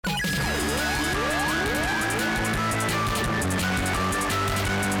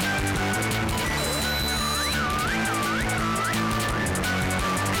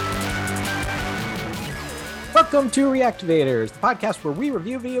Welcome to Reactivators, the podcast where we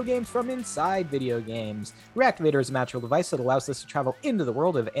review video games from inside video games. Reactivator is a natural device that allows us to travel into the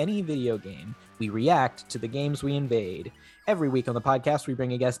world of any video game. We react to the games we invade. Every week on the podcast, we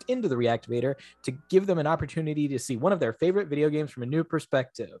bring a guest into the Reactivator to give them an opportunity to see one of their favorite video games from a new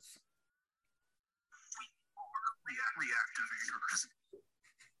perspective.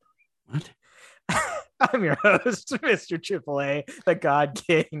 What? I'm your host, Mr. AAA, the God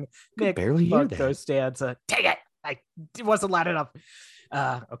King, Nick barely hear that. Costanza. Dang it! It wasn't loud enough.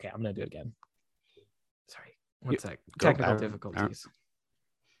 Okay, I'm gonna do it again. Sorry, one sec. Technical difficulties.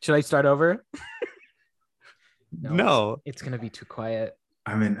 Should I start over? No. It's gonna be too quiet.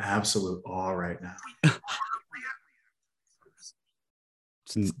 I'm in absolute awe right now.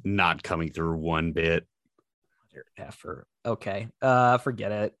 It's not coming through one bit. Effort. Okay.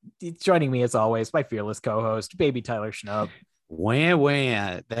 Forget it. Joining me as always, my fearless co-host, Baby Tyler Schnupp.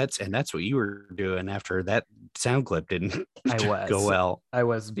 Wah. That's what you were doing after that sound clip didn't go well. I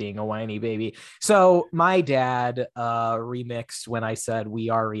was being a whiny baby. So my dad remixed when I said we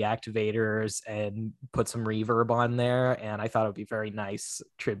are Reactivators and put some reverb on there, and I thought it would be very nice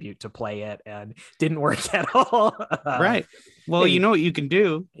tribute to play it, and didn't work at all. Right. Well, you know what you can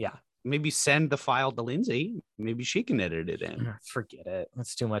do? Yeah. Maybe send the file to Lindsay. Maybe she can edit it in. Forget it.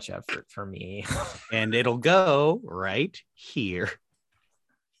 That's too much effort for me. And it'll go right here.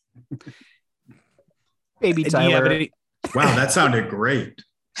 Baby Tyler. Wow, that sounded great.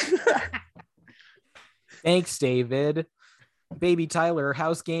 Thanks, David. Baby Tyler,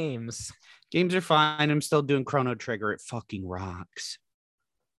 how's games? Games are fine. I'm still doing Chrono Trigger. It fucking rocks.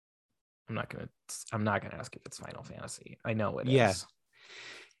 I'm not gonna ask if it's Final Fantasy. I know it Yeah. is.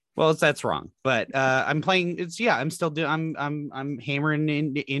 Well, that's wrong, but I'm playing. I'm still doing. I'm hammering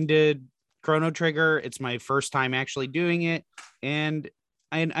into Chrono Trigger. It's my first time actually doing it, and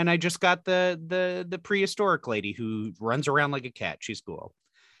I just got the prehistoric lady who runs around like a cat. She's cool.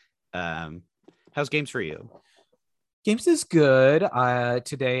 How's games for you? Games is good.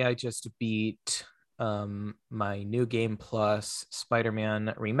 Today I just beat my New Game Plus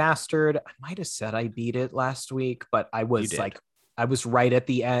Spider-Man Remastered. I might have said I beat it last week, but I was I was right at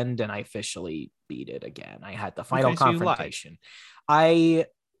the end and I officially beat it again. I had the final confrontation. I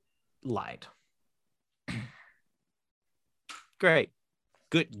lied. Great.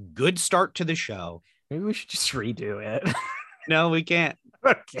 Good start to the show. Maybe we should just redo it. No, we can't.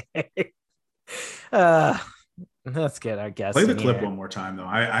 Okay. Let's get our guest. Play the clip one more time, though.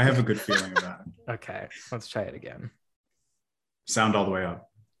 I have a good feeling about it. Okay, let's try it again. Sound all the way up.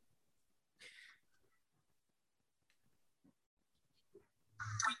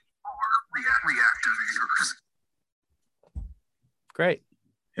 Great.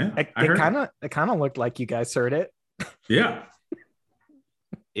 Yeah, it kind of looked like you guys heard it. Yeah,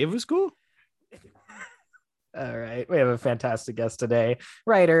 it was cool. All right, we have a fantastic guest today: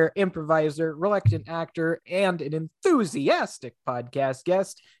 writer, improviser, reluctant actor, and an enthusiastic podcast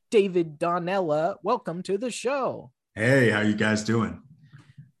guest, David Donnella. Welcome to the show. Hey, how you guys doing?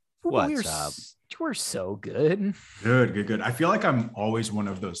 What's up? We're so good. Good. I feel like I'm always one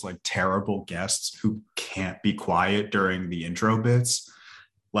of those like terrible guests who can't be quiet during the intro bits.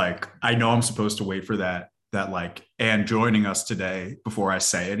 Like, I know I'm supposed to wait for that like, and joining us today before I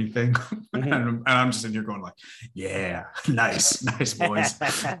say anything. Mm-hmm. and I'm just in here going like, yeah, nice boys.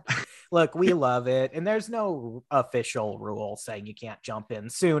 Look, we love it. And there's no official rule saying you can't jump in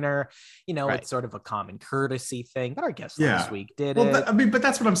sooner. You know, right. It's sort of a common courtesy thing. But our guest last week did it. But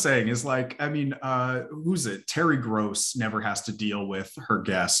that's what I'm saying is like, who's it? Terry Gross never has to deal with her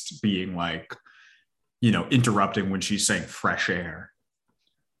guest being like, interrupting when she's saying fresh air.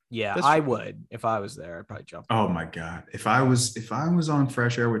 Yeah, I would. If I was there, I'd probably jump. Oh my God. If I was on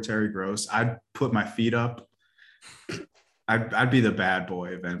Fresh Air with Terry Gross, I'd put my feet up. I'd be the bad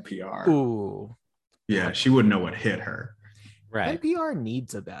boy of NPR. Ooh. Yeah, she wouldn't know what hit her. Right. NPR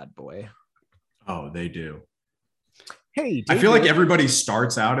needs a bad boy. Oh, they do. Hey, I feel like everybody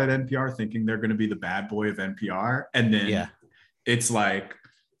starts out at NPR thinking they're going to be the bad boy of NPR. And then it's like,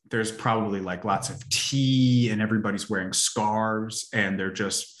 there's probably like lots of tea and everybody's wearing scarves and they're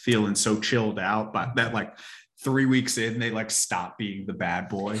just feeling so chilled out. But that like 3 weeks in, they like stop being the bad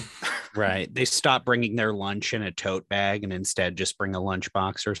boy. Right. They stop bringing their lunch in a tote bag and instead just bring a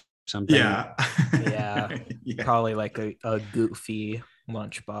lunchbox or something. Yeah. Yeah. Probably like a goofy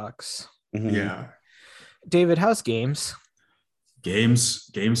lunchbox. Mm-hmm. Yeah. David, how's games? Games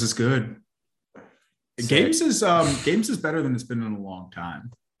is good. Games is better than it's been in a long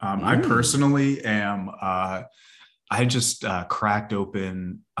time. I personally am. I just cracked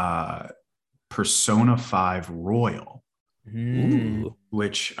open Persona 5 Royal, Ooh.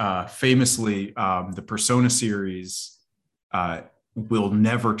 which famously the Persona series will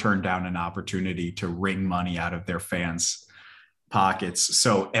never turn down an opportunity to wring money out of their fans' pockets.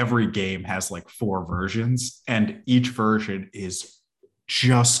 So every game has like 4 versions, and each version is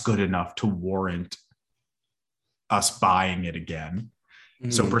just good enough to warrant us buying it again.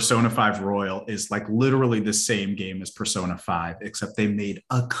 So Persona 5 Royal is like literally the same game as Persona 5, except they made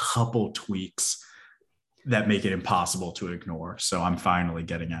a couple tweaks that make it impossible to ignore. So I'm finally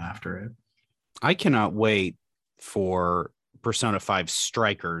getting after it. I cannot wait for Persona 5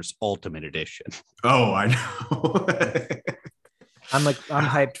 Strikers Ultimate Edition. Oh, I know. I'm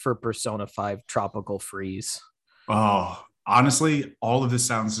hyped for Persona 5 Tropical Freeze. Oh, honestly, all of this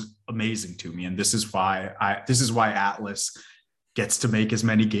sounds amazing to me. And this is why Atlas gets to make as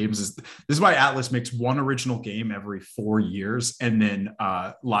many games as this is why Atlas makes one original game every 4 years and then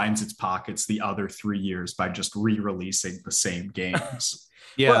lines its pockets the other 3 years by just re-releasing the same games.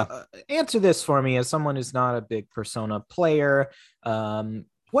 Yeah. Well, answer this for me as someone who's not a big Persona player.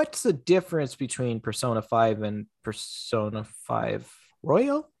 What's the difference between Persona 5 and Persona 5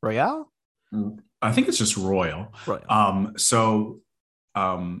 Royale? I think it's just Royal.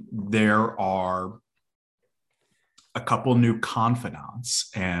 There are a couple new confidants,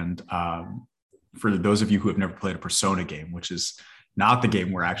 and for those of you who have never played a Persona game, which is not the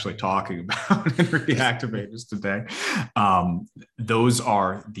game we're actually talking about in Reactivators today, those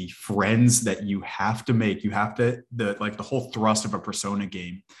are the friends that you have to make. You have to the whole thrust of a Persona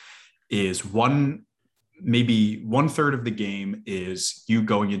game is maybe 1/3 of the game is you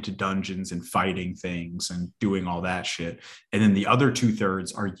going into dungeons and fighting things and doing all that shit. And then the other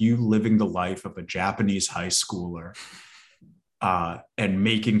 2/3 are you living the life of a Japanese high schooler and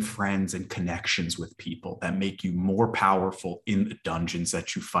making friends and connections with people that make you more powerful in the dungeons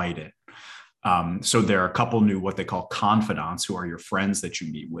that you fight in. So there are a couple new, what they call confidants, who are your friends that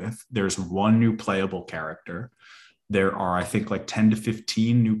you meet with. There's one new playable character. There are, I think, like 10 to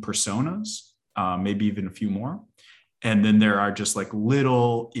 15 new personas. Maybe even a few more. And then there are just like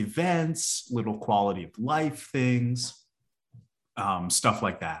little events, little quality of life things, stuff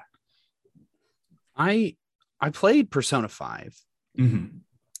like that. I played Persona 5 and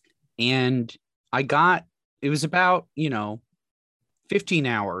it was about, 15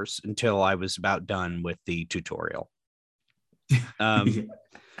 hours until I was about done with the tutorial. And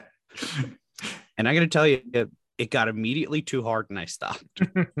I got to tell you, it got immediately too hard and I stopped.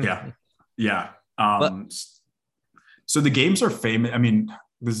 Yeah. So the games are famous. I mean,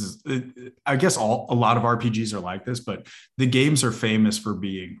 I guess a lot of RPGs are like this, but the games are famous for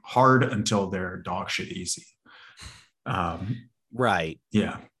being hard until they're dog shit easy. Right.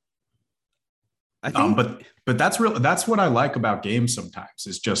 Yeah. I think, but that's what I like about games sometimes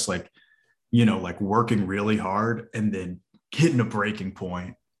is just like, like working really hard and then hitting a breaking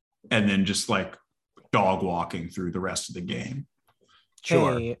point and then just like dog walking through the rest of the game.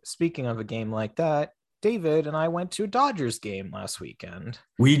 Sure. Hey, speaking of a game like that, David and I went to a Dodgers game last weekend.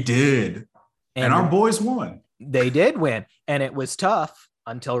 We did. And our boys won. They did win. And it was tough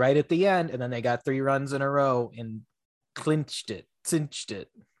until right at the end. And then they got 3 runs in a row and cinched it.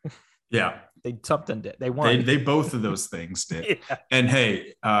 Yeah. They won. They both of those things did. Yeah. And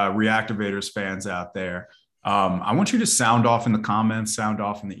hey, Reactivators fans out there, I want you to sound off in the comments, sound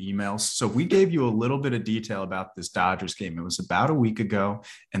off in the emails. So we gave you a little bit of detail about this Dodgers game. It was about a week ago,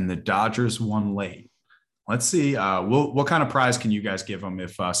 and the Dodgers won late. Let's see. What kind of prize can you guys give them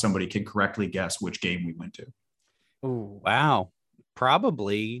if somebody can correctly guess which game we went to? Oh, wow.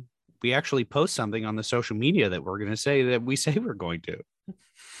 Probably we actually post something on the social media that we're going to say that we say we're going to.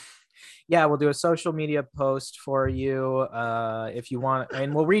 Yeah, we'll do a social media post for you if you want,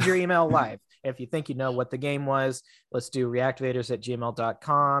 and we'll read your email live. If you think you know what the game was, let's do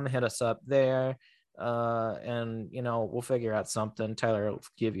reactivators@gmail.com. Hit us up there. And, we'll figure out something. Tyler will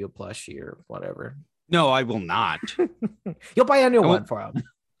give you a plushie or whatever. No, I will not. You'll buy a new one for him.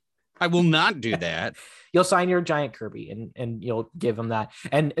 I will not do that. You'll sign your giant Kirby and you'll give him that.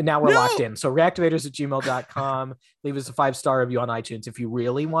 And now we're locked in. So reactivators@gmail.com. Leave us a 5-star review on iTunes if you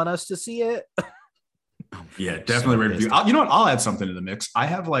really want us to see it. Yeah, definitely review. You know what? I'll add something to the mix. I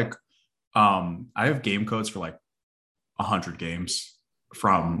have I have game codes for like 100 games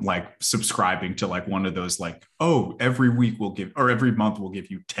from like subscribing to like one of those like, every week every month we'll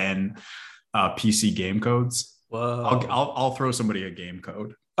give you 10 PC game codes. Whoa. I'll throw somebody a game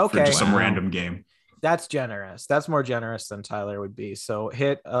code. Okay. For just some random game. That's generous. That's more generous than Tyler would be. So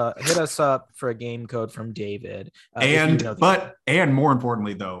hit us up for a game code from David. And more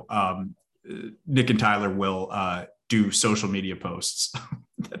importantly though, Nick and Tyler will do social media posts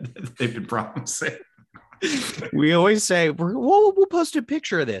that they've been promising. We always say we'll post a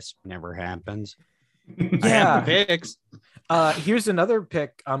picture of this. Never happens. Yeah. I have the pics. Here's another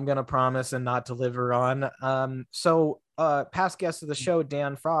pick I'm gonna promise and not deliver on. Past guest of the show,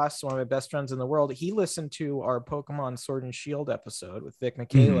 Dan Frost, one of my best friends in the world, he listened to our Pokemon Sword and Shield episode with Vic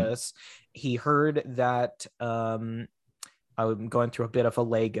Michaelis. He heard that I'm going through a bit of a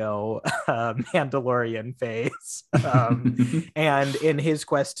Lego Mandalorian phase. And in his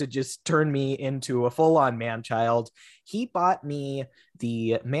quest to just turn me into a full-on man-child, he bought me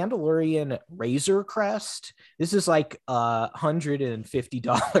the Mandalorian Razor Crest. This is like a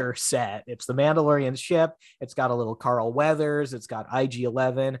 $150 set. It's the Mandalorian ship. It's got a little Carl Weathers. It's got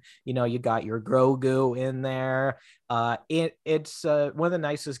IG-11. You got your Grogu in there. It's one of the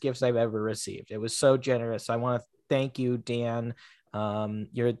nicest gifts I've ever received. It was so generous. I want to thank you, Dan.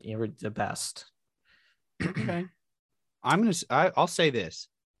 You're the best. Okay. I'll say this.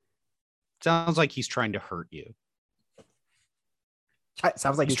 Sounds like he's trying to hurt you. It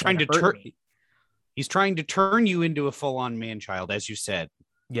sounds like he's trying to hurt me. He's trying to turn you into a full-on man-child, as you said.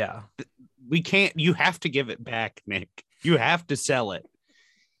 Yeah. We can't. You have to give it back, Nick. You have to sell it.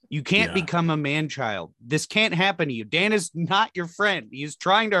 You can't become a man-child. This can't happen to you. Dan is not your friend. He's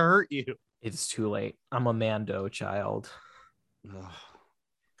trying to hurt you. It's too late. I'm a Mando child.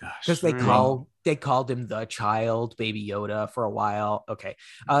 Gosh. Because they called him the child, Baby Yoda, for a while. Okay.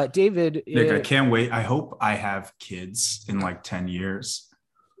 David. Nick, I can't wait. I hope I have kids in like 10 years,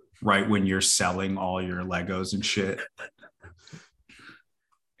 right when you're selling all your Legos and shit.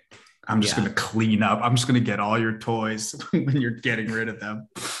 I'm just going to clean up. I'm just going to get all your toys when you're getting rid of them.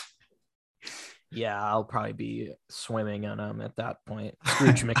 Yeah, I'll probably be swimming in them at that point,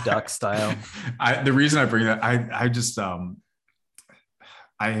 Scrooge McDuck style. The reason I bring that, I just I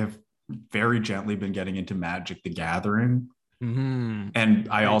have very gently been getting into Magic the Gathering, and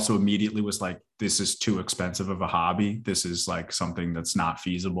I also immediately was like, this is too expensive of a hobby. This is like something that's not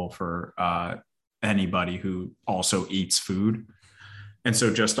feasible for anybody who also eats food. And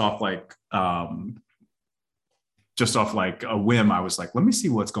so just off like a whim, I was like, let me see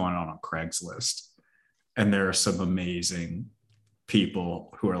what's going on Craigslist. And there are some amazing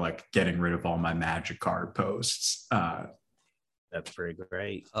people who are like getting rid of all my Magic card posts. That's pretty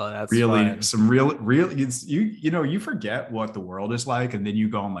great. Oh, that's really fun. some real you forget what the world is like, and then you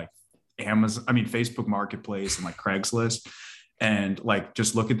go on like Facebook Marketplace and like Craigslist, and like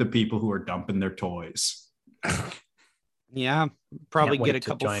just look at the people who are dumping their toys. Yeah, probably get a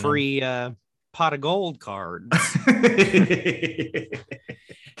couple free pot of gold cards.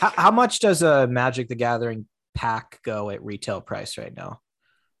 How much does a Magic the Gathering pack go at retail price right now?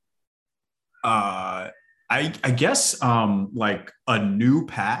 I guess like a new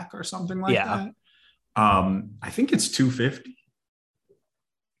pack or something like that. I think it's $250.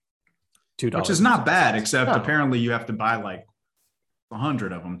 $2, which is not bad, except apparently you have to buy like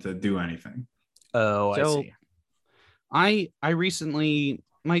 100 of them to do anything. Oh, I see. I recently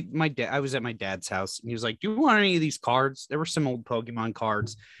my dad, I was at my dad's house and he was like, do you want any of these cards? There were some old Pokemon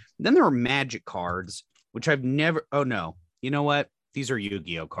cards. Then there were Magic cards, which I've never. Oh no, you know what? These are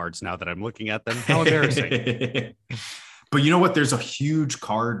Yu-Gi-Oh cards now that I'm looking at them. How embarrassing. But you know what? There's a huge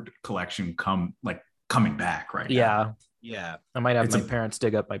card collection coming back right now. Yeah. I might have my parents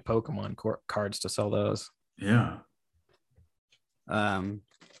dig up my Pokemon cards to sell those. Yeah.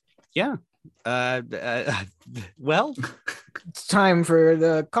 Yeah. Well, it's time for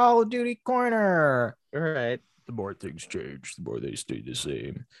the Call of Duty corner. All right. The more things change, the more they stay the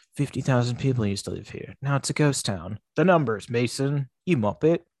same. 50,000 people used to live here. Now it's a ghost town. The numbers, Mason. You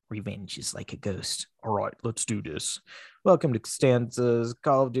muppet. Revenge is like a ghost. All right, let's do this. Welcome to Costanza's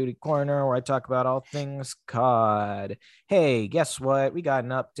Call of Duty Corner, where I talk about all things COD. Hey, guess what? We got an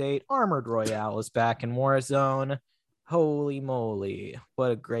update. Armored Royale is back in Warzone. Holy moly.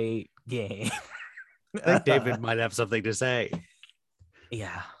 What a great game. I think David might have something to say.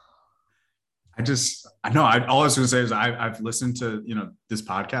 Yeah. All I was going to say is I've listened to, this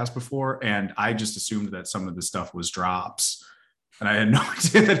podcast before, and I just assumed that some of the stuff was drops. And I had no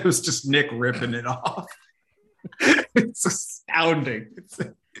idea that it was just Nick ripping it off. It's astounding.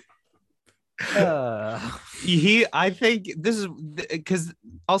 I think this is because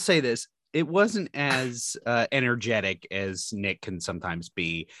I'll say this. It wasn't as energetic as Nick can sometimes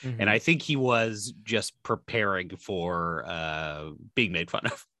be. Mm-hmm. And I think he was just preparing for being made fun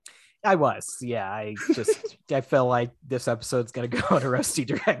of. I was. Yeah. I felt like this episode's going to go in a rusty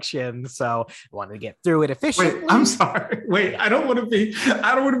direction. So I wanted to get through it efficiently. Wait, I'm sorry. Wait, I don't want to be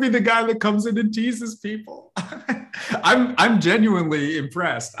the guy that comes in and teases people. I'm genuinely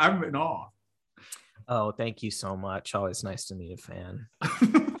impressed. I'm in awe. Oh, thank you so much. Always nice to meet a fan.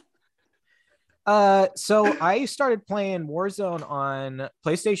 So I started playing Warzone on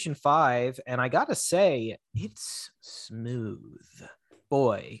PlayStation 5, and I gotta say, it's smooth.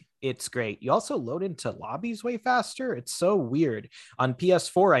 Boy, it's great. You also load into lobbies way faster. It's so weird. On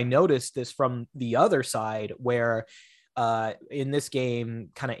PS4, I noticed this from the other side where in this game,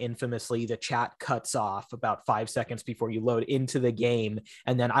 kind of infamously, the chat cuts off about 5 seconds before you load into the game.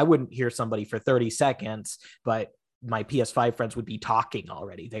 And then I wouldn't hear somebody for 30 seconds, but my PS5 friends would be talking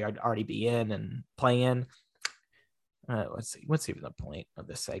already. They would already be in and playing. Let's see. What's even the point of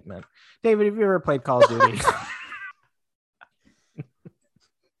this segment? David, have you ever played Call of Duty?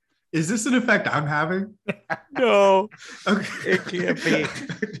 Is this an effect I'm having? No. Okay. It can't be.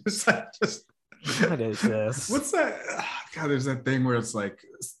 What is this? What's that? God, there's that thing where it's like,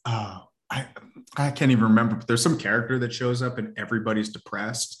 I can't even remember, but there's some character that shows up and everybody's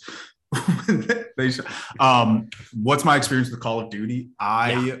depressed. What's my experience with Call of Duty?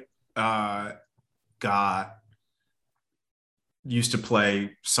 I used to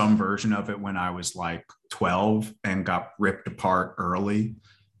play some version of it when I was like 12 and got ripped apart early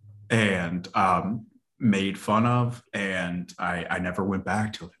and made fun of, and I never went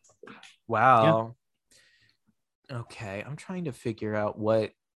back to it. Wow. Yeah. Okay, I'm trying to figure out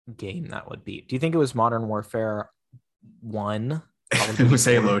what game that would be. Do you think it was Modern Warfare 1? It was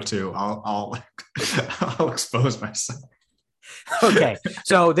Halo 2. I'll expose myself. Okay,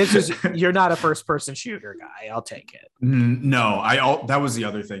 so you're not a first-person shooter guy. I'll take it. No, that was the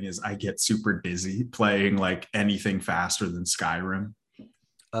other thing is I get super dizzy playing like anything faster than Skyrim.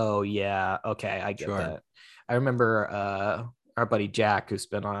 Oh yeah, okay, I get that. I remember our buddy Jack, who's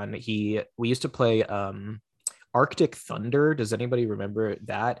been on. We used to play Arctic Thunder. Does anybody remember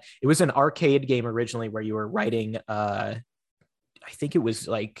that? It was an arcade game originally where you were riding I think it was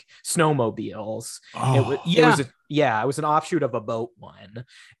like snowmobiles. It was an offshoot of a boat one.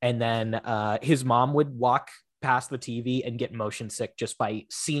 And then his mom would walk past the TV and get motion sick just by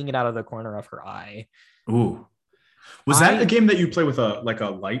seeing it out of the corner of her eye. Ooh. Was that a game that you play with a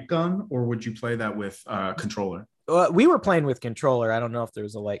light gun, or would you play that with a controller? We were playing with controller. I don't know if there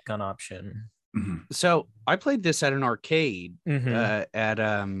was a light gun option. Mm-hmm. So I played this at an arcade at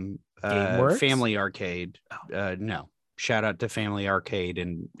Family Arcade. No. Shout out to Family Arcade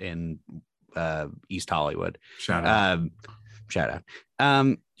in East Hollywood. Shout out.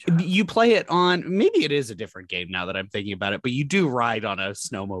 You play it on, maybe it is a different game now that I'm thinking about it, but you do ride on a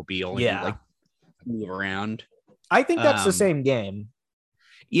snowmobile and you like move around. I think that's the same game.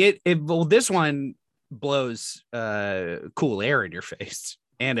 Well, this one blows cool air in your face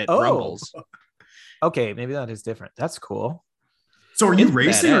and it rumbles. Okay, maybe that is different. That's cool. So are you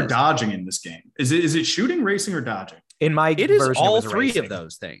racing or dodging in this game? Is it shooting, racing, or dodging? In my it is all three racing. of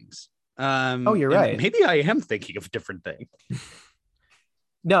those things. You're right. Maybe I am thinking of a different thing.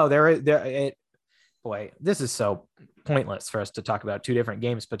 No, boy, this is so pointless for us to talk about two different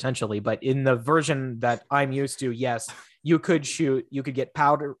games potentially, but in the version that I'm used to, yes, you could get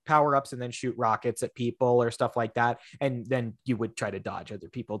power-ups and then shoot rockets at people or stuff like that, and then you would try to dodge other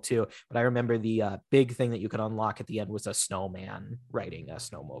people too. But I remember the big thing that you could unlock at the end was a snowman riding a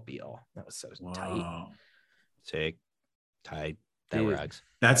snowmobile. That was so tight. Sick. Tight. That rocks.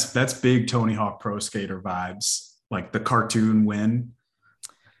 That's big Tony Hawk Pro Skater vibes, like the cartoon win.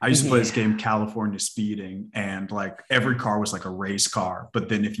 I used to play this game, California Speeding, and like every car was like a race car. But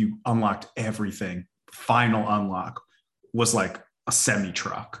then if you unlocked everything, final unlock was like a semi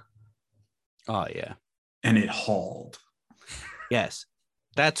truck. Oh yeah. And it hauled. Yes.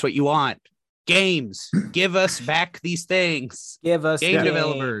 That's what you want. Games. Give us back these things. Give us game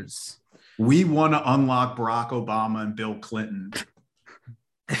developers. We want to unlock Barack Obama and Bill Clinton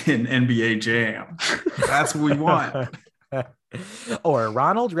in NBA Jam. That's what we want. Or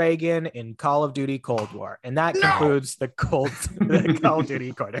Ronald Reagan in Call of Duty Cold War. And that concludes the Call of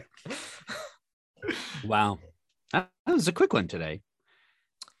Duty corner. Wow. That was a quick one today.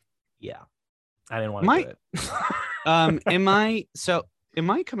 Yeah. I didn't want to do it.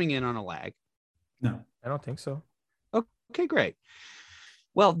 Am I coming in on a lag? No, I don't think so. Okay, great.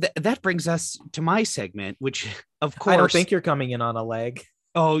 Well, that brings us to my segment, which of course I don't think you're coming in on a leg.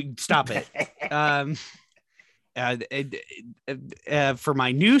 Oh, stop it. For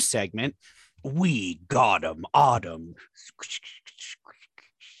my new segment, we got 'em autumn.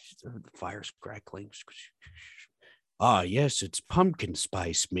 The fire's crackling. Ah, yes, it's pumpkin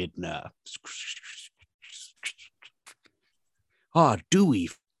spice midna. Ah, dewy.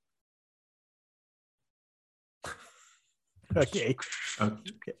 Okay.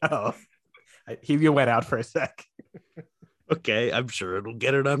 Oh, you went out for a sec. Okay, I'm sure it'll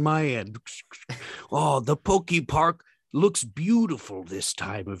get it on my end. Oh, the Pokey Park looks beautiful this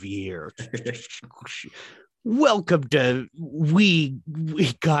time of year. Welcome to We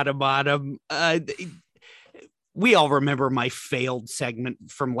Got 'Em on 'Em. We all remember my failed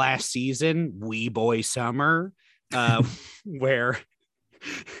segment from last season, Wee Boy Summer, where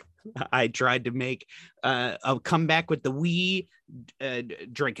I tried to make a comeback with the Wii,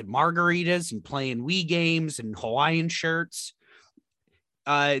 drinking margaritas and playing Wii games and Hawaiian shirts.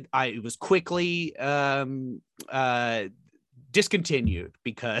 I was quickly discontinued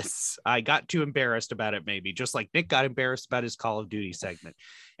because I got too embarrassed about it, maybe just like Nick got embarrassed about his Call of Duty segment.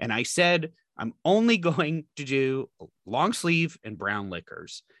 And I said, I'm only going to do long sleeve and brown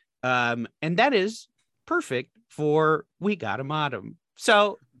liquors. And that is perfect for We Got 'Em on 'Em.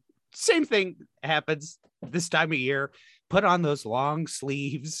 So same thing happens this time of year. Put on those long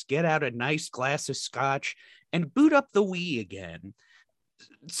sleeves, get out a nice glass of scotch, and boot up the Wii again.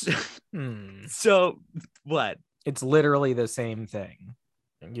 So what? It's literally the same thing.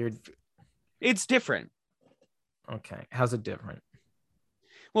 It's different. Okay. How's it different?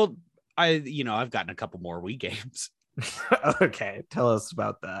 Well, I've gotten a couple more Wii games. Okay. Tell us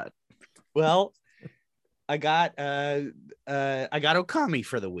about that. Well, I got Okami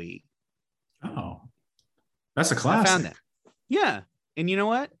for the Wii. Oh, that's a classic. I found that. Yeah. And you know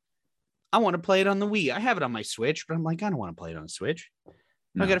what? I want to play it on the Wii. I have it on my Switch, but I'm like, I don't want to play it on the Switch.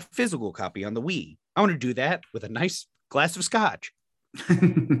 No. I got a physical copy on the Wii. I want to do that with a nice glass of scotch.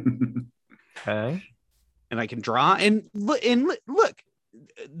 Okay. And I can draw and look.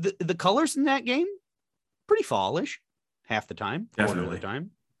 The colors in that game, pretty fallish half the time. Definitely. The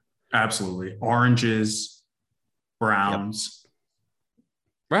time. Absolutely. Oranges, browns. Yep.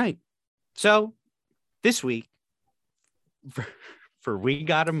 Right. So this week, for We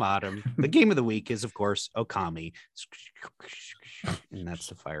Got 'Em on 'Em, the game of the week is, of course, Okami. And that's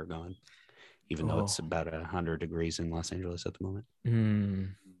the fire going, even though it's about 100 degrees in Los Angeles at the moment.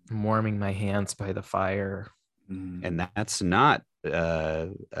 I'm warming my hands by the fire. And that's not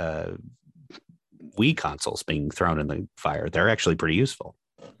Wii consoles being thrown in the fire. They're actually pretty useful.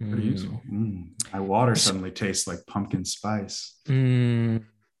 Pretty useful. My water suddenly tastes like pumpkin spice.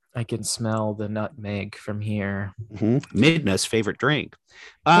 I can smell the nutmeg from here. Midna's favorite drink.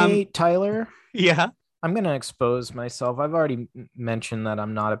 Hey, Tyler. Yeah. I'm going to expose myself. I've already mentioned that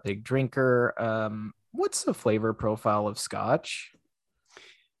I'm not a big drinker. What's the flavor profile of scotch?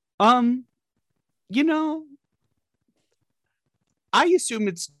 I assume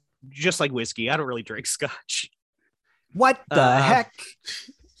it's just like whiskey. I don't really drink scotch. What the heck?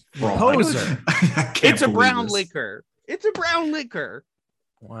 Poser. It's a brown liquor. It's a brown liquor.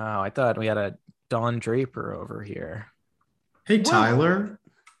 Wow, I thought we had a Don Draper over here. Hey, Tyler.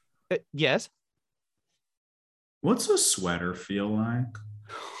 Yes? What's a sweater feel like?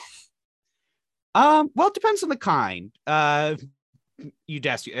 Well, it depends on the kind. You'd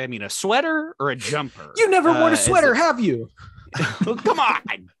ask, I mean, a sweater or a jumper? You never worn a sweater, have you? Come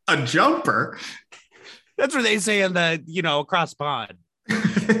on. A jumper? That's what they say in the, across pond.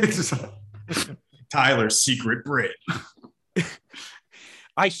 Tyler's secret Brit.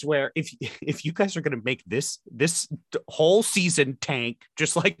 I swear, if you guys are gonna make this whole season tank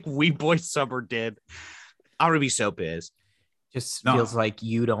just like Wee Boy Summer did, I'm gonna be so pissed. Just feels like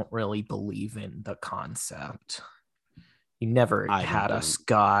you don't really believe in the concept. You never had a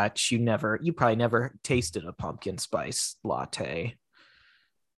scotch. You probably never tasted a pumpkin spice latte.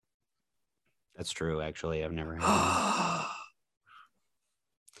 That's true. Actually, I've never had.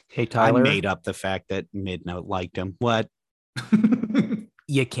 Hey, Tyler. I made up the fact that Midnote liked him. What?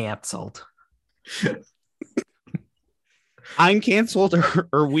 You canceled. I'm canceled,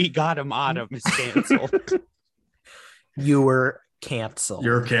 or We Got 'Em on 'Em is canceled. You were canceled.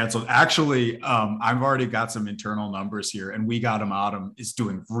 You're canceled. Actually, I've already got some internal numbers here, and We Got 'Em on 'Em is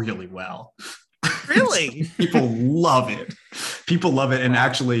doing really well. Really? People love it. People love it. And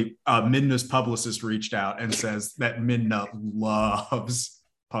actually, Midna's publicist reached out and says that Midna loves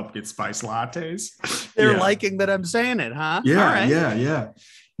pumpkin spice lattes. They're liking that I'm saying it, huh? Yeah, right. yeah.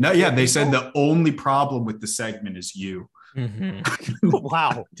 No, yeah. They said the only problem with the segment is you.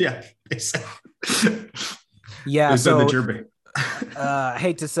 Wow. Yeah. They said, yeah. So that you're big.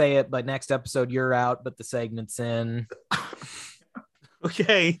 Hate to say it, but next episode you're out, but the segment's in.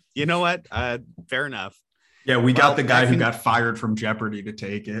 Okay. You know what? Fair enough. Yeah, we got the guy who got fired from Jeopardy to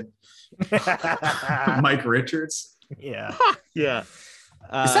take it. Mike Richards. Yeah. Yeah.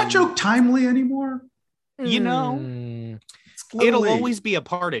 Is that joke timely anymore? It'll always be a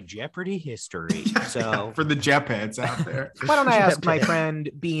part of Jeopardy history. So for the Jep heads out there. Why don't I ask my friend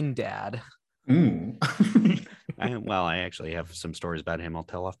Bean Dad? I actually have some stories about him I'll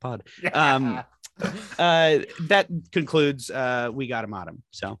tell off pod. That concludes We Got 'em Autumn.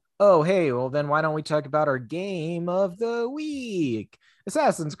 So oh, hey, well then why don't we talk about our game of the week?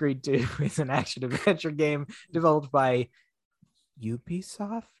 Assassin's Creed 2 is an action adventure game developed by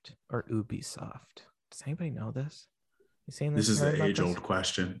Ubisoft or Ubisoft. Does anybody know this? You saying This is heard the about age-old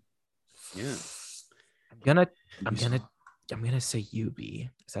question. yeah, I'm gonna say Ubi.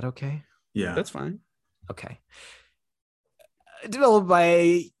 Is that okay? Yeah, that's fine. Okay. Developed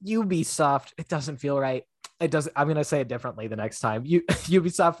by Ubisoft. It doesn't feel right. It doesn't. I'm gonna say it differently the next time.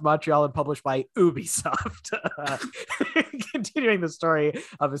 Ubisoft Montreal and published by Ubisoft. Continuing the story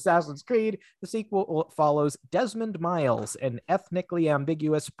of Assassin's Creed, the sequel follows Desmond Miles, an ethnically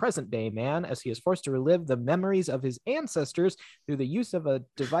ambiguous present-day man, as he is forced to relive the memories of his ancestors through the use of a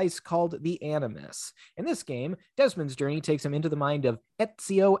device called the Animus. In this game, Desmond's journey takes him into the mind of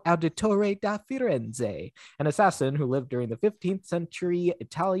Ezio Auditore da Firenze, an assassin who lived during the 15th century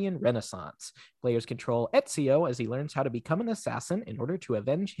Italian Renaissance. Players control Ezio as he learns how to become an assassin in order to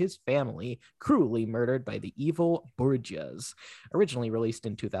avenge his family, cruelly murdered by the evil Borgias. Originally released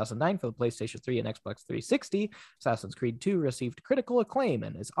in 2009 for the PlayStation 3 and Xbox 360, Assassin's Creed 2 received critical acclaim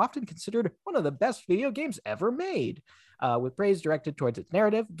and is often considered one of the best video games ever made. With praise directed towards its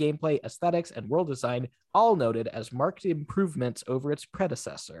narrative, gameplay, aesthetics, and world design, all noted as marked improvements over its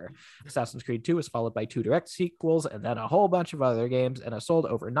predecessor. Assassin's Creed 2 was followed by 2 direct sequels and then a whole bunch of other games, and has sold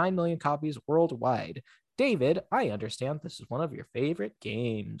over 9 million copies worldwide. David, I understand this is one of your favorite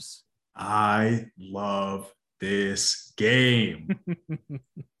games. I love this game.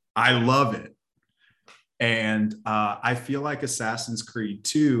 I love it. And I feel like Assassin's Creed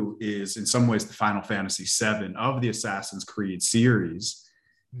 2 is in some ways the Final Fantasy VII of the Assassin's Creed series,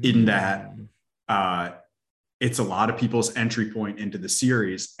 in that it's a lot of people's entry point into the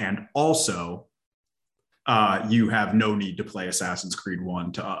series. And also, you have no need to play Assassin's Creed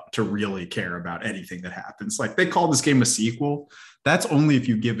 1 to really care about anything that happens. Like, they call this game a sequel. That's only if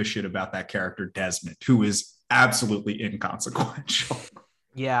you give a shit about that character, Desmond, who is absolutely inconsequential.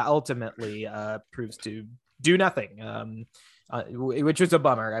 Yeah, ultimately proves to do nothing, which was a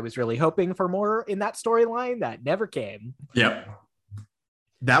bummer. I was really hoping for more in that storyline that never came. Yep.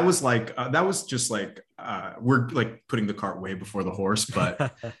 That was just like, we're like putting the cart way before the horse,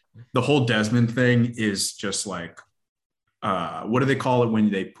 but the whole Desmond thing is just like, what do they call it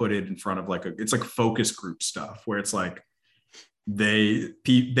when they put it in front of it's like focus group stuff, where it's like, they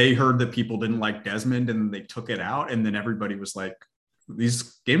heard that people didn't like Desmond and then they took it out, and then everybody was like,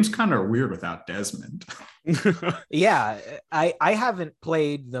 these games kind of are weird without Desmond. Yeah, I haven't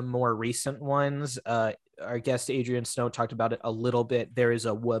played the more recent ones. Our guest Adrian Snow talked about it a little bit. There is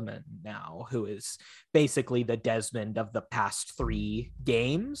a woman now who is basically the Desmond of the past 3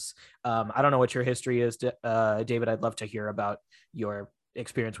 games. I don't know what your history is, David. I'd love to hear about your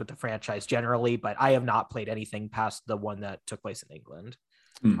experience with the franchise generally, but I have not played anything past the one that took place in England.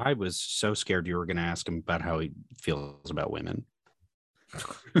 I was so scared you were going to ask him about how he feels about women.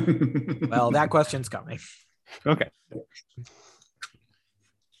 Well, that question's coming. Okay.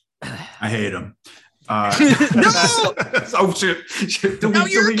 I hate him. No! Oh, shit. Now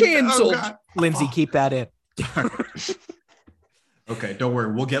you're canceled. Oh, Lindsay, keep that in. Okay, don't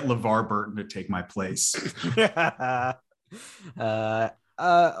worry. We'll get LeVar Burton to take my place.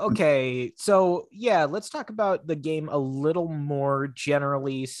 Okay, so yeah, let's talk about the game a little more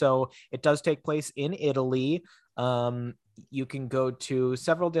generally. So it does take place in Italy. You can go to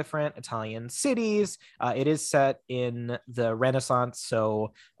several different Italian cities. It is set in the Renaissance,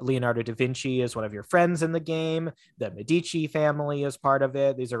 so Leonardo da Vinci is one of your friends in the game. The Medici family is part of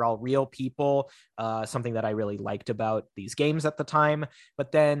it. These are all real people, something that I really liked about these games at the time.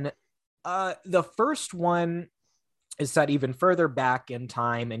 But then the first one is set even further back in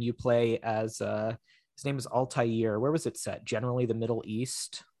time, and you play as his name is Altair. Where was it set? Generally the Middle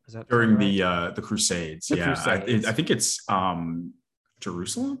East. Is that during right? the Crusades? Crusades. I think it's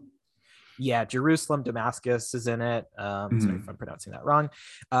Jerusalem. Yeah, Jerusalem, Damascus is in it. Sorry if I'm pronouncing that wrong.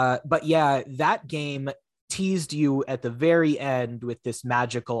 But yeah, that game teased you at the very end with this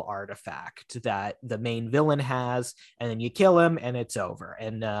magical artifact that the main villain has, and then you kill him and it's over.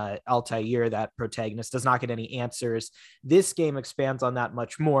 And Altair, that protagonist, does not get any answers. This game expands on that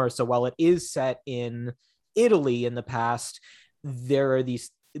much more. So while it is set in Italy in the past, there are these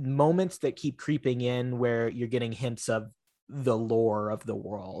moments that keep creeping in where you're getting hints of the lore of the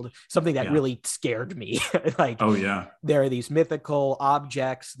world, something that really scared me. Like, oh yeah, there are these mythical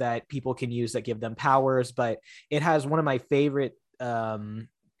objects that people can use that give them powers, but it has one of my favorite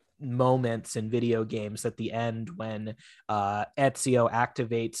moments in video games at the end when Ezio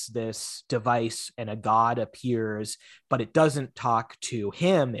activates this device and a god appears, but it doesn't talk to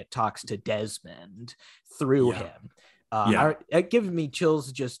him, it talks to Desmond through him. It gives me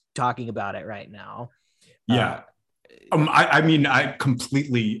chills just talking about it right now. I mean, I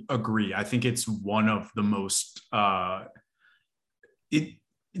completely agree. I think it's one of the most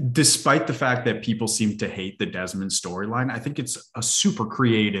despite the fact that people seem to hate the Desmond storyline, I think it's a super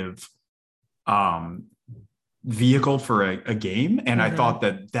creative vehicle for a game. And I thought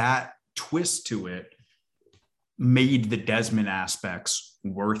that twist to it made the Desmond aspects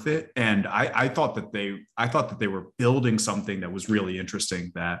worth it. And I thought that they were building something that was really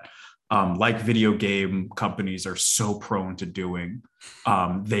interesting that like video game companies are so prone to doing.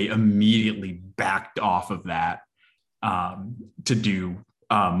 They immediately backed off of that to do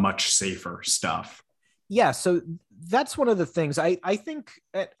much safer stuff. Yeah, so that's one of the things I think,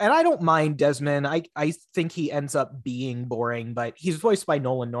 and I don't mind Desmond. I think he ends up being boring, but he's voiced by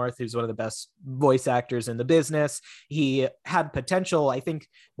Nolan North, who's one of the best voice actors in the business. He had potential. I think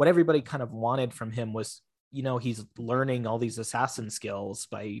what everybody kind of wanted from him was, he's learning all these assassin skills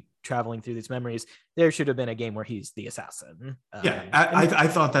by traveling through these memories. There should have been a game where he's the assassin. I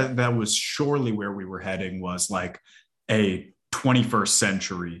thought that was surely where we were heading, was like a 21st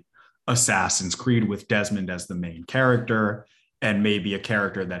century Assassin's Creed with Desmond as the main character, and maybe a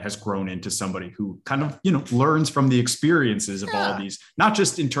character that has grown into somebody who kind of, learns from the experiences of all these, not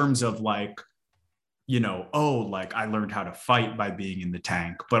just in terms of like, like I learned how to fight by being in the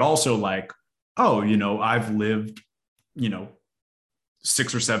tank, but also like, I've lived,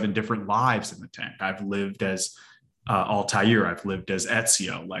 6 or 7 different lives in the tank. I've lived as Altair, I've lived as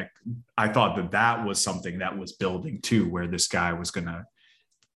Ezio. Like, I thought that was something that was building too, where this guy was gonna,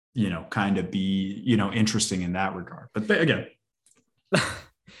 kind of be, interesting in that regard. But again,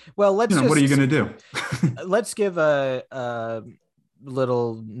 well, let's what are you gonna do? Let's give a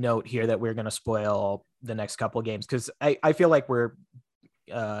little note here that we're gonna spoil the next couple of games, because I feel like we're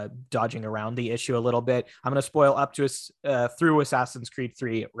dodging around the issue a little bit. I'm going to spoil up to through Assassin's Creed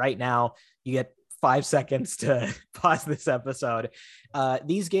 3 right now. You get 5 seconds to pause this episode.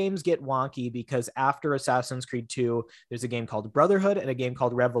 These games get wonky because after Assassin's Creed 2, there's a game called Brotherhood and a game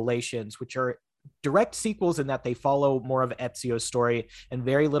called Revelations, which are direct sequels in that they follow more of Ezio's story, and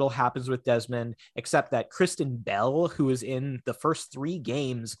very little happens with Desmond, except that Kristen Bell, who is in the first 3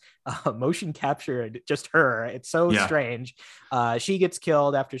 games, motion captured just her. It's so strange. She gets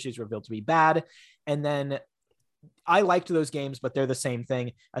killed after she's revealed to be bad. And then I liked those games, but they're the same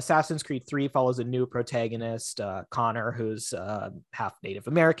thing. Assassin's Creed 3 follows a new protagonist, Connor, who's half Native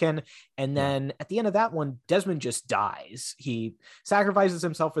American. And then at the end of that one, Desmond just dies. He sacrifices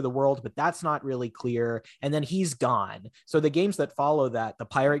himself for the world, but that's not really clear. And then he's gone. So the games that follow that, the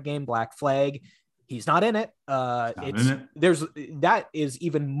pirate game, Black Flag, he's not in it. That is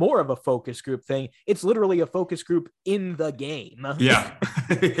even more of a focus group thing. It's literally a focus group in the game. Yeah.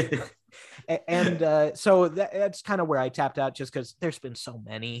 And so that's kind of where I tapped out, just because there's been so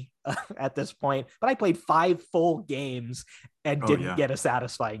many at this point. But I played 5 full games and didn't get a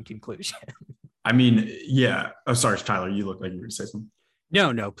satisfying conclusion. I mean, yeah. Oh, sorry, Tyler. You look like you were going to say something.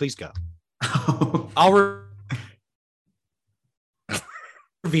 No, please go. I'll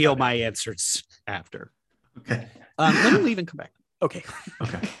reveal my answers after. Okay. Let me leave and come back. Okay.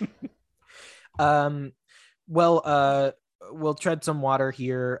 Well, we'll tread some water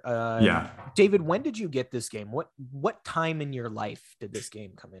here. David, when did you get this game? What time in your life did this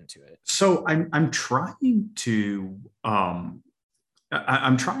game come into it? So I'm trying to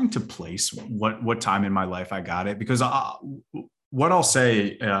I'm trying to place what time in my life I got it, because what I'll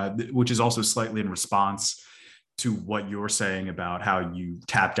say, which is also slightly in response to what you're saying about how you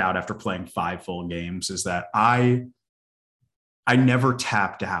tapped out after playing 5 full games, is that I never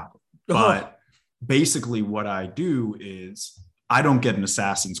tapped out, but basically what I do is I don't get an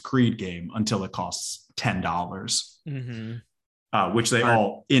Assassin's Creed game until it costs $10, which they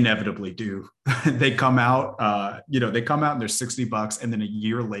all inevitably do. They come out, and they're $60, and then a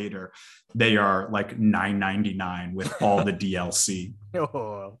year later they are like $9.99 with all the DLC.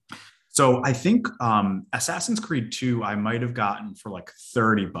 So I think Assassin's Creed 2 I might have gotten for like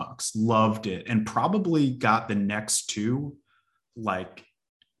 $30, loved it, and probably got the next 2 like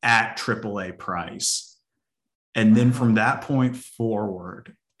at AAA price. And then from that point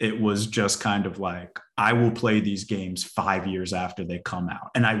forward, it was just kind of like, I will play these games 5 years after they come out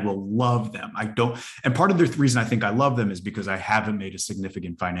and I will love them. And part of the reason I think I love them is because I haven't made a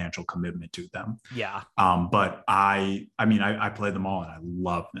significant financial commitment to them. Yeah. But I play them all and I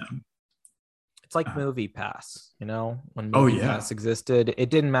love them. It's like Movie Pass, when Oh, Movie yeah. Pass existed, it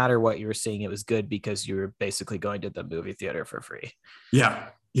didn't matter what you were seeing. It was good because you were basically going to the movie theater for free. Yeah.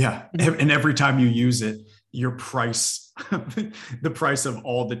 Yeah. And every time you use it, your price, the price of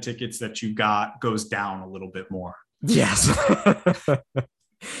all the tickets that you got goes down a little bit more. Yes.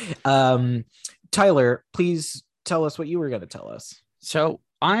 Tyler, please tell us what you were going to tell us. So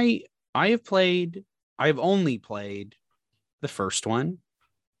I have only played the first one.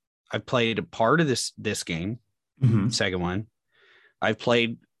 I've played a part of this game, second one. I've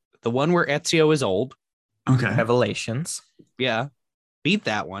played the one where Ezio is old. Okay. Revelations. Yeah. Beat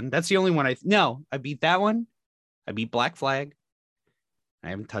that one. That's the only one I beat that one. I beat Black Flag. I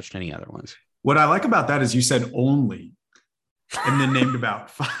haven't touched any other ones. What I like about that is you said only and then named about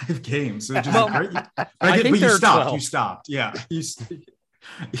 5 games. So great. But you stopped. 12. You stopped. Yeah. Yeah,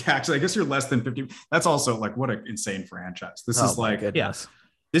 actually, I guess you're less than 50. That's also like what an insane franchise. This is like goodness.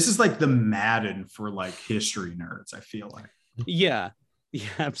 This is like the Madden for like history nerds, I feel like. Yeah. Yeah,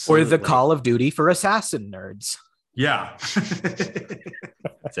 absolutely. Or the Call of Duty for assassin nerds. Yeah.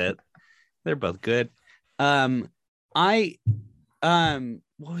 That's it. They're both good. Where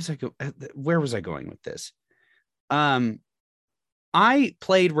was I going with this? I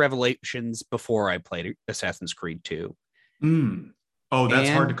played Revelations before I played Assassin's Creed 2. Oh, that's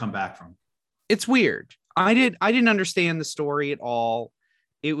hard to come back from. It's weird. I didn't understand the story at all.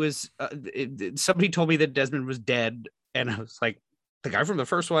 It was somebody told me that Desmond was dead, and I was like, the guy from the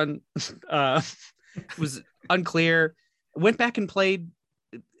first one was unclear. Went back and played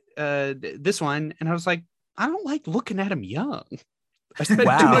this one, and I was like, I don't like looking at him young. I spent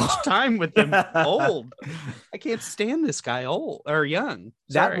too much time with him old. I can't stand this guy old or young.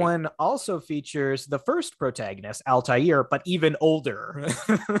 Sorry. That one also features the first protagonist, Altair, but even older.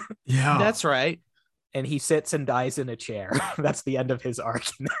 Yeah, that's right. And he sits and dies in a chair. That's the end of his arc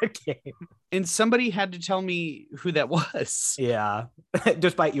in that game. And somebody had to tell me who that was. Yeah.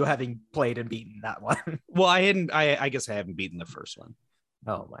 Despite you having played and beaten that one. Well, I guess I haven't beaten the first one.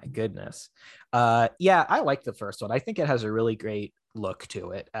 Oh my goodness. Yeah, I like the first one. I think it has a really great look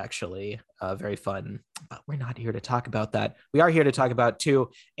to it, actually. Very fun. But we're not here to talk about that. We are here to talk about 2.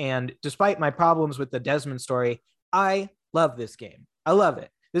 And despite my problems with the Desmond story, I love this game. I love it.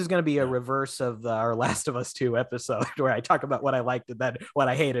 This is going to be a reverse of our Last of Us 2 episode where I talk about what I liked and then what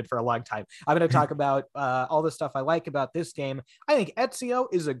I hated for a long time. I'm going to talk about all the stuff I like about this game. I think Ezio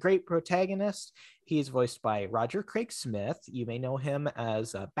is a great protagonist. He's voiced by Roger Craig Smith. You may know him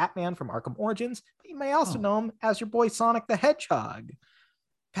as Batman from Arkham Origins, but you may also know him as your boy Sonic the Hedgehog.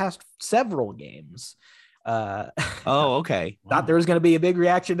 Past several games. Okay. Thought there was going to be a big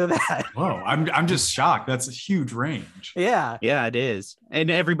reaction to that. Whoa, I'm just shocked. That's a huge range. Yeah, it is, and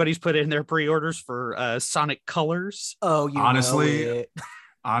everybody's put in their pre-orders for Sonic Colors. Oh, honestly,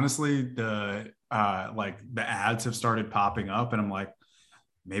 the the ads have started popping up, and I'm like,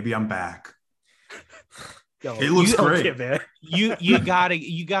 maybe I'm back. It looks great. You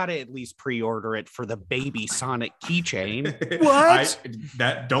gotta at least pre-order it for the baby Sonic keychain. What?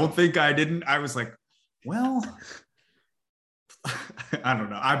 Don't think I didn't. I was like, well, I don't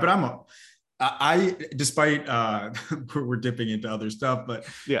know. Despite we're dipping into other stuff, but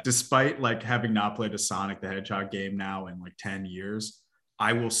despite like having not played a Sonic the Hedgehog game now in like 10 years,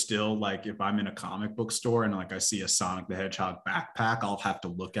 I will still, like, if I'm in a comic book store and like I see a Sonic the Hedgehog backpack, I'll have to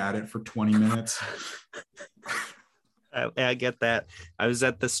look at it for 20 minutes. I get that. I was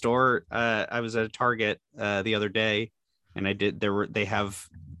at the store. I was at a Target the other day, and they have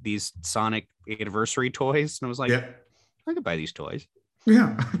these Sonic anniversary toys, and I was like, I could buy these toys.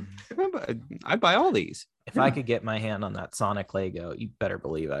 Yeah. I'd buy all these. If I could get my hand on that Sonic Lego, you better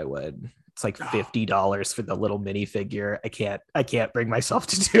believe I would. It's like $50 for the little minifigure. I can't bring myself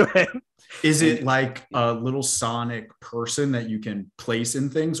to do it. Is it like a little Sonic person that you can place in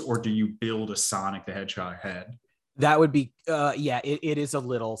things, or do you build a Sonic the Hedgehog head? That would be, it is a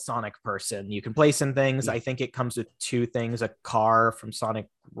little Sonic person. You can place in things. I think it comes with 2 things, a car from Sonic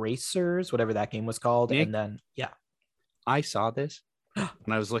Racers, whatever that game was called. Nick, and then, I saw this when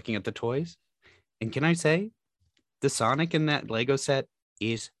I was looking at the toys. And can I say, the Sonic in that Lego set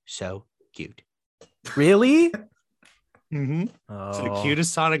is so cute. Really? Mm-hmm. Oh. It's the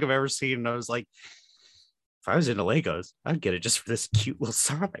cutest Sonic I've ever seen. And I was like, if I was into Legos, I'd get it just for this cute little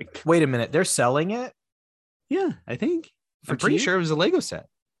Sonic. Wait a minute. They're selling it? Yeah, I think. I'm pretty sure it was a Lego set.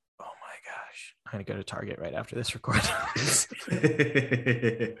 Oh my gosh. I'm going to go to Target right after this recording.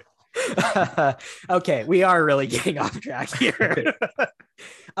 Okay, we are really getting off track here.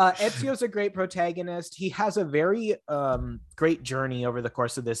 Ezio's a great protagonist. He has a very great journey over the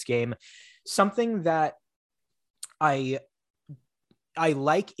course of this game. Something that I I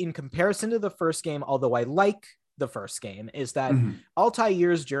like in comparison to the first game, although I like the first game, is that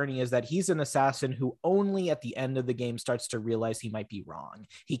Altair's journey is that he's an assassin who only at the end of the game starts to realize he might be wrong.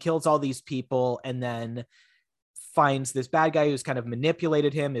 He kills all these people and then finds this bad guy who's kind of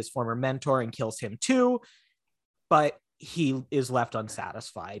manipulated him, his former mentor, and kills him too. But he is left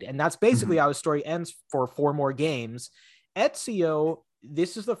unsatisfied. And that's basically how his story ends for 4 more games. Ezio,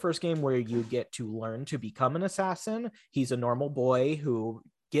 this is the first game where you get to learn to become an assassin. He's a normal boy who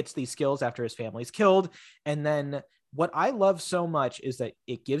gets these skills after his family's killed. And then what I love so much is that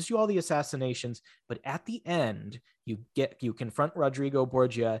it gives you all the assassinations, but at the end, you confront Rodrigo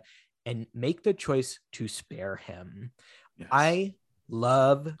Borgia and make the choice to spare him. Yes. I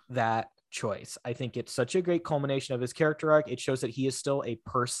love that choice. I think it's such a great culmination of his character arc. It shows that he is still a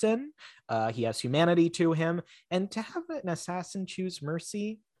person. He has humanity to him, and to have an assassin choose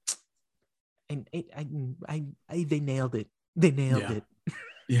mercy, and they nailed it. They nailed it.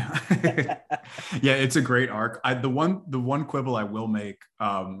 Yeah. Yeah, it's a great arc. The one quibble I will make,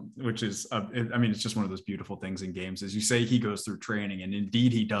 which is, it's just one of those beautiful things in games, is you say he goes through training, and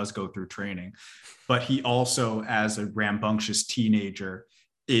indeed he does go through training, but he also, as a rambunctious teenager,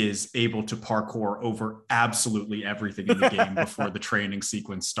 is able to parkour over absolutely everything in the game before the training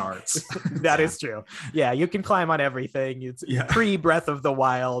sequence starts. That is true. Yeah, you can climb on everything. It's pre-Breath of the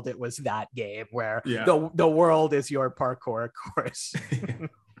Wild. It was that game where the world is your parkour course.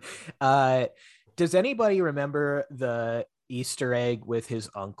 Does anybody remember the Easter egg with his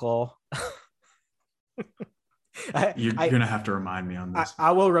uncle? You're gonna have to remind me on this.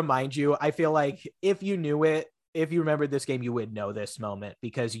 I will remind you. I feel like if you knew it, if you remembered this game, you would know this moment,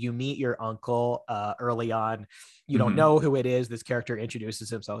 because you meet your uncle early on. You don't know who it is. This character introduces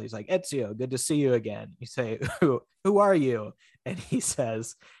himself. He's like, Ezio, good to see you again. You say, who are you? And he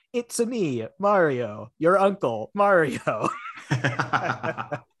says, it's me, Mario, your uncle, Mario.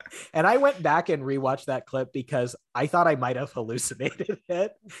 And I went back and rewatched that clip because I thought I might have hallucinated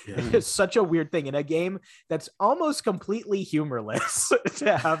it. Yeah. It's such a weird thing in a game that's almost completely humorless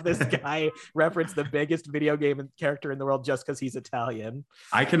to have this guy reference the biggest video game character in the world just because he's Italian.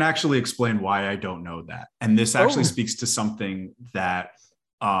 I can actually explain why I don't know that. And this actually speaks to something that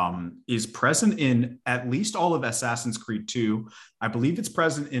is present in at least all of Assassin's Creed 2. I believe it's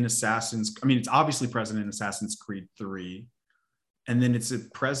present in it's obviously present in Assassin's Creed 3. And then it's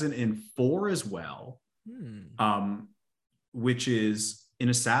present in 4 as well, which is in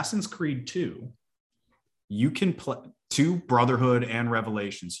Assassin's Creed 2. You can play 2 Brotherhood and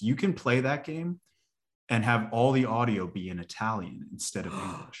Revelations. You can play that game and have all the audio be in Italian instead of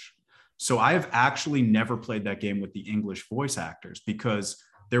English. So I have actually never played that game with the English voice actors because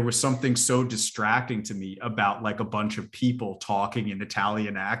there was something so distracting to me about like a bunch of people talking in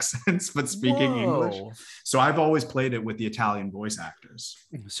Italian accents, but speaking English. So I've always played it with the Italian voice actors.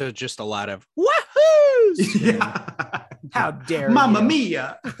 So just a lot of woohoos. Yeah. How dare Mamma you.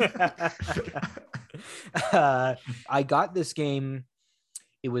 mia. I got this game.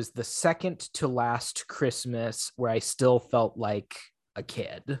 It was the second to last Christmas where I still felt like a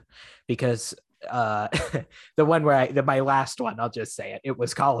kid, because the one where my last one, I'll just say it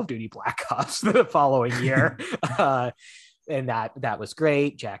was Call of Duty Black Ops the following year. And that was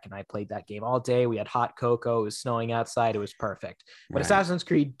great. Jack and I played that game all day. We had hot cocoa. It was snowing outside. It was perfect. But right. Assassin's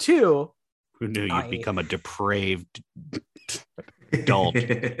Creed 2, who knew you'd become a depraved adult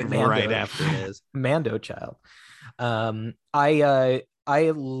right after this Mando child.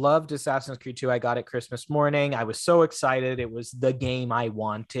 I loved Assassin's Creed 2. I got it Christmas morning. I was so excited. It was the game I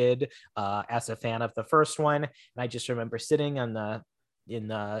wanted as a fan of the first one. And I just remember sitting in the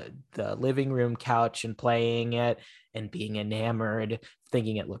living room couch and playing it and being enamored,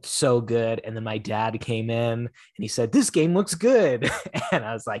 thinking it looked so good. And then my dad came in and he said, "This game looks good." And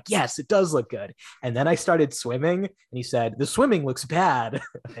I was like, "Yes, it does look good." And then I started swimming and he said, "The swimming looks bad."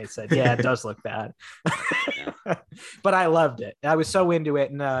 I said, "Yeah, it does look bad." But I loved it. I was so into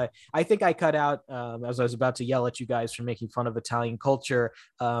it. And I think I cut out, as I was about to yell at you guys for making fun of Italian culture.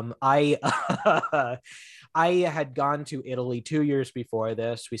 I had gone to Italy 2 years before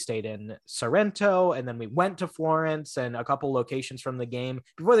this. We stayed in Sorrento and then we went to Florence and a couple locations from the game.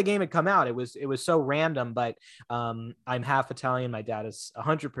 Before the game had come out, it was so random, but I'm half Italian. My dad is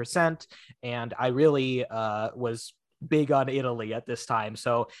 100%. And I really was big on Italy at this time.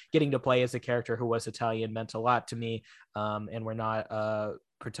 So getting to play as a character who was Italian meant a lot to me. And we're not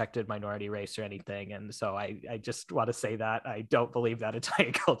protected minority race or anything. And so I just want to say that I don't believe that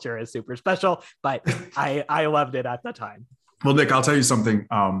Italian culture is super special, but I loved it at the time. Well, Nick, I'll tell you something.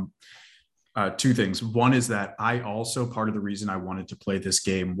 Two things. One is that part of the reason I wanted to play this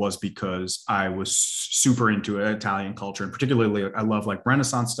game was because I was super into Italian culture, and particularly I love like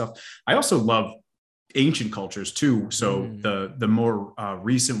Renaissance stuff. I also love ancient cultures too. So the more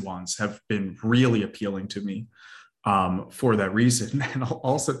recent ones have been really appealing to me for that reason. And I'll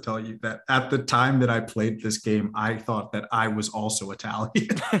also tell you that at the time that I played this game, I thought that I was also Italian.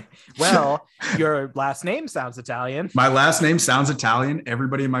 Well, your last name sounds Italian. My last name sounds Italian.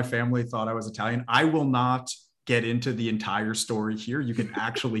 Everybody in my family thought I was Italian. I will not get into the entire story here. You can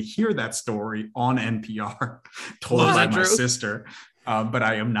actually hear that story on NPR told by my sister. But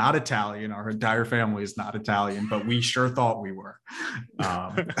I am not Italian. Our entire family is not Italian, but we sure thought we were.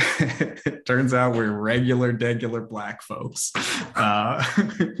 It turns out we're regular Black folks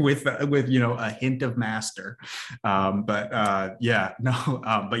with a hint of master. But at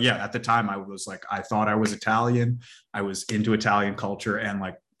the time I was like, I thought I was Italian. I was into Italian culture, and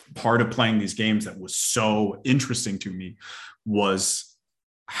like part of playing these games that was so interesting to me was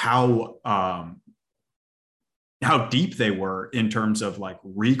how deep they were in terms of like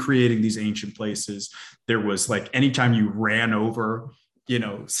recreating these ancient places. There was like, anytime you ran over,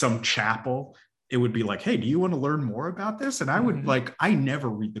 some chapel, it would be like, hey, do you want to learn more about this? And I would I never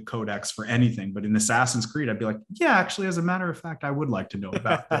read the codex for anything, but in Assassin's Creed, I'd be like, yeah, actually, as a matter of fact, I would like to know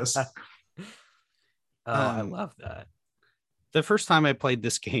about this. I love that. The first time I played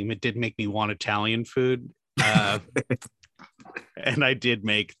this game, it did make me want Italian food. And I did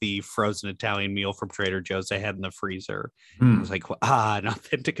make the frozen Italian meal from Trader Joe's I had in the freezer. I was like, an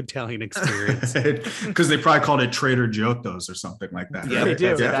authentic Italian experience. Because they probably called it Trader Giotto's or something like that. Yeah, they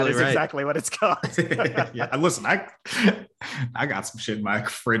do. That is exactly what it's called. Yeah, listen, I got some shit in my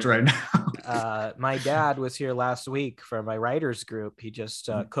fridge right now. My dad was here last week for my writers group. He just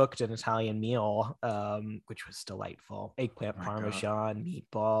cooked an Italian meal, which was delightful. Eggplant parmesan,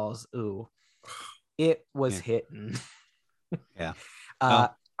 meatballs. Ooh, it was hitting. Yeah.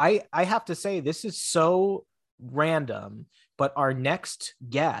 I have to say, this is so random, but our next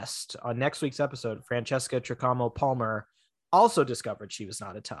guest on next week's episode, Francesca Tricamo Palmer, also discovered she was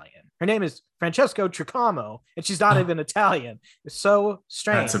not Italian. Her name is Francesco Tricamo, and she's not even Italian. It's so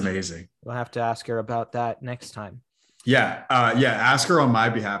strange. That's amazing. We'll have to ask her about that next time. Yeah. Ask her on my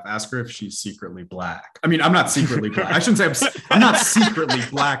behalf. Ask her if she's secretly Black. I mean, I'm not secretly Black. I shouldn't say I'm not secretly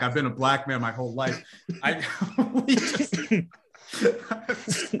Black. I've been a Black man my whole life.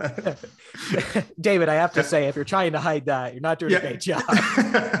 David, I have to say, if you're trying to hide that, you're not doing a great job.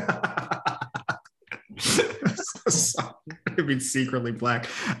 I mean, secretly Black.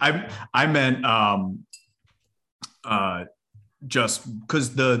 I meant just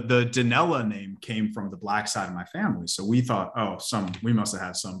because the Donnella name came from the Black side of my family, so we thought, we must have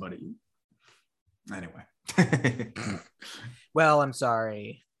had somebody. Anyway. Well, I'm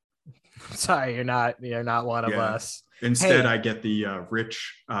sorry. You're not one of us. Instead, I get the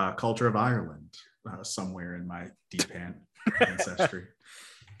rich culture of Ireland somewhere in my deep ancestry.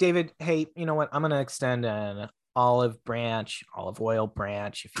 David, hey, you know what? I'm going to extend an olive oil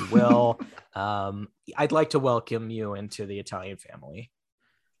branch, if you will. I'd like to welcome you into the Italian family.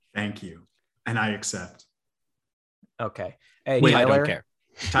 Thank you. And I accept. Okay. Hey, wait, Tyler. I don't care.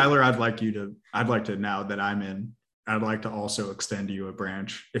 Tyler, I'd like to, now that I'm in, I'd like to also extend you a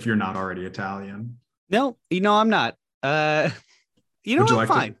branch if you're not already Italian. No, I'm not. I'm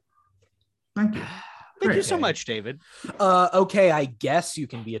fine. Thank you. Thank you so much, David. Okay, I guess you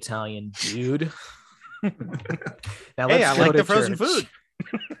can be Italian, dude. Now I like the frozen food.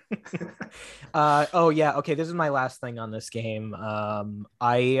 Okay, this is my last thing on this game. When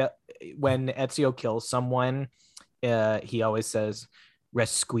Ezio kills someone, he always says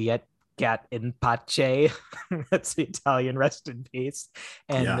 "Requiescat in pace." That's the Italian "rest in peace,"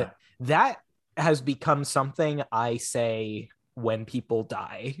 and that has become something I say when people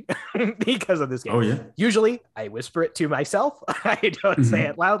die because of this game. Oh yeah. Usually I whisper it to myself. I don't say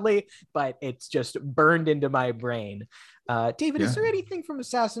it loudly, but it's just burned into my brain. David, is there anything from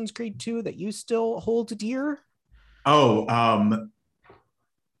Assassin's Creed 2 that you still hold dear?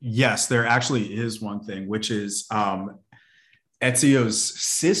 Yes, there actually is one thing, which is Ezio's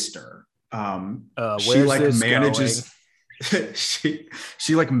sister. She like manages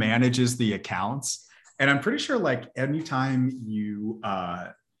she like manages the accounts. And I'm pretty sure like anytime you,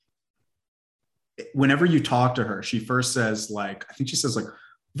 whenever you talk to her, she first says like, I think she says like,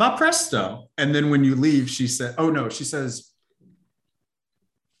 va presto. And then when you leave, she said, maybe she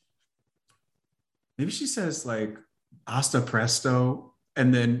says like, hasta presto.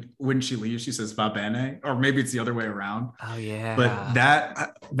 And then when she leaves, she says va bene, or maybe it's the other way around. Oh yeah. But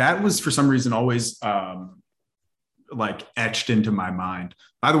that was for some reason always like etched into my mind.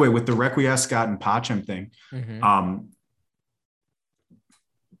 By the way, with the Requiescat and Pacem thing,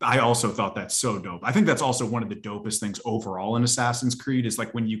 I also thought that's so dope. I think that's also one of the dopest things overall in Assassin's Creed is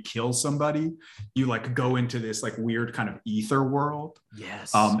like when you kill somebody, you like go into this like weird kind of ether world.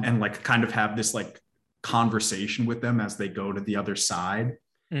 Yes. And like kind of have this like conversation with them as they go to the other side.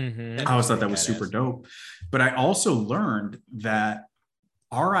 I always thought that was super dope. But I also learned that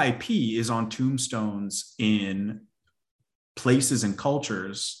RIP is on tombstones in places and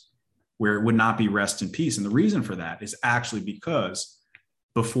cultures where it would not be rest in peace. And the reason for that is actually because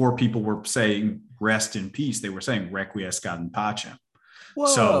before people were saying rest in peace, they were saying Requiescat in Pacem. Whoa.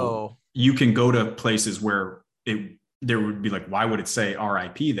 So you can go to places where there would be like, why would it say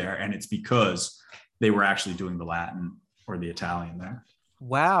RIP there? And it's because they were actually doing the Latin or the Italian there.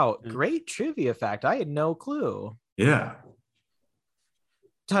 Wow. Great trivia fact. I had no clue. Yeah.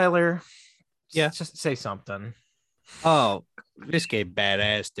 Tyler. Yeah. Just say something. Oh, this game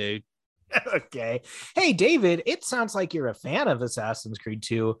badass, dude. Okay. Hey, David, it sounds like you're a fan of Assassin's Creed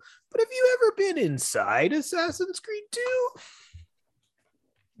 2, but have you ever been inside Assassin's Creed 2?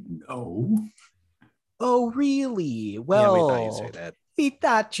 No. Oh, really? Well, yeah, we thought you'd say that. We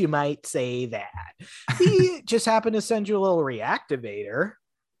thought you might say that. We just happened to send you a little reactivator.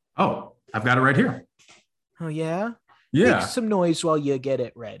 Oh, I've got it right here. Oh, yeah? Yeah. Make some noise while you get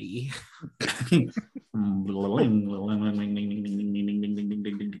it ready. Those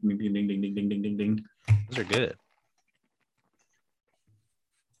are good.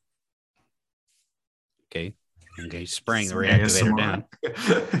 Okay, spraying the reactivator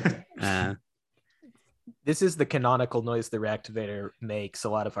down. This is the canonical noise the reactivator makes. A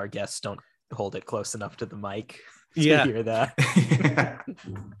lot of our guests don't hold it close enough to the mic to hear that.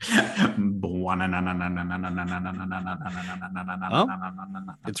 Oh,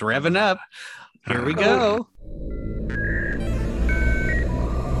 it's revving up. Here we go.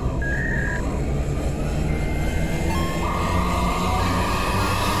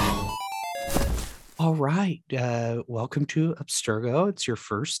 All right. Welcome to Abstergo. It's your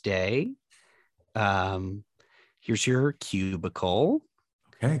first day. Here's your cubicle.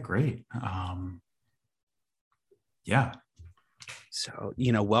 Okay, great. Yeah. So,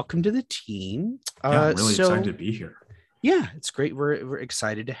 welcome to the team. Yeah, I'm really excited to be here. Yeah, it's great. We're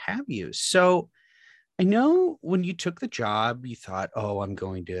excited to have you. So I know when you took the job, you thought, oh, I'm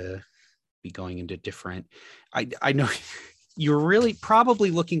going to be going into different. I know you're really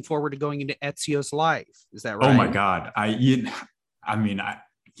probably looking forward to going into Ezio's life. Is that right? Oh my God.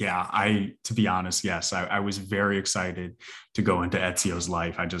 To be honest, yes, I was very excited to go into Ezio's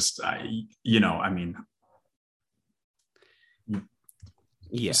life.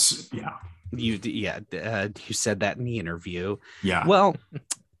 You said that in the interview. Yeah. Well,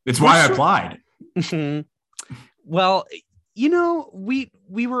 it's why I applied. Well,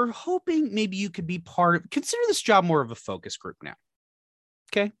 we were hoping maybe you could be consider this job more of a focus group now.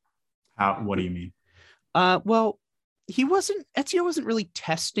 Okay. What do you mean? Well, Ezio wasn't really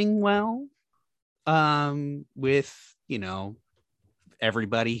testing well with,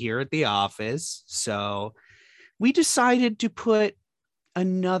 everybody here at the office. So we decided to put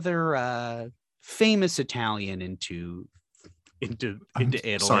another famous Italian into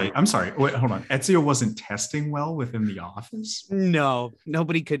Italy. I'm sorry. Wait, hold on. Ezio wasn't testing well within the office? No,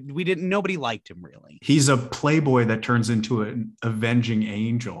 nobody liked him really. He's a playboy that turns into an avenging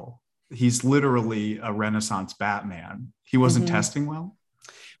angel. He's literally a Renaissance Batman. He wasn't testing well.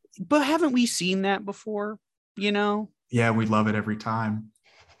 But haven't we seen that before? Yeah, we love it every time.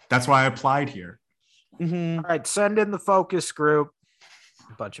 That's why I applied here. All right, send in the focus group.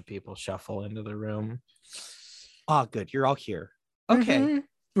 A bunch of people shuffle into the room. Oh, good. You're all here. Okay.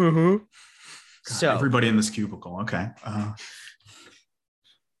 God, so everybody in this cubicle. Okay.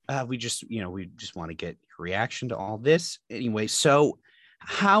 We just want to get your reaction to all this. Anyway, so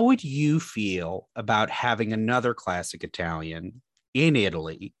how would you feel about having another classic Italian in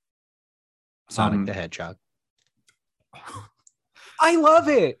Italy? Sonic the Hedgehog. I love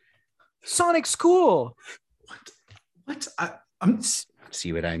it. Sonic's cool. What?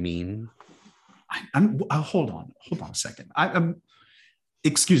 See what I mean? Hold on a second.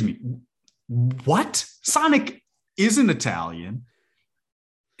 Excuse me. What? Sonic isn't Italian.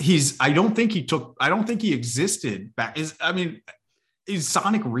 I don't think he existed back. Is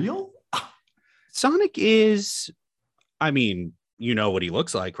Sonic real? Sonic is, you know what he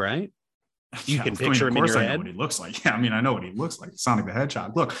looks like, right? You can picture him in your head. I know what he looks like. Yeah, I know what he looks like. Sonic the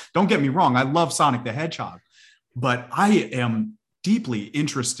Hedgehog. Look, don't get me wrong. I love Sonic the Hedgehog, but I am deeply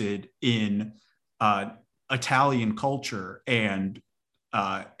interested in Italian culture and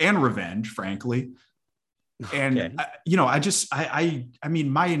revenge, frankly. And Okay. I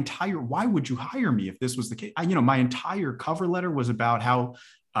mean, why would you hire me if this was the case? My entire cover letter was about how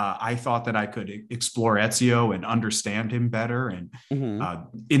I thought that I could explore Ezio and understand him better. And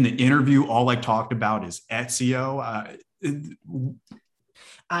in the interview, all I talked about is Ezio.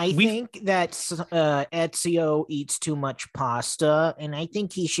 I think that Ezio eats too much pasta, and I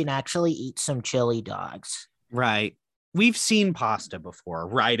think he should actually eat some chili dogs. Right. We've seen pasta before,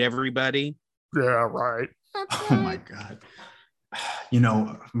 right, everybody? Yeah, right. Oh my God.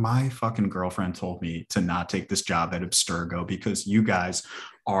 My fucking girlfriend told me to not take this job at Abstergo because you guys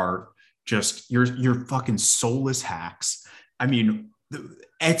are just, you're fucking soulless hacks. I mean,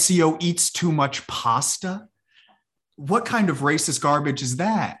 Ezio eats too much pasta. What kind of racist garbage is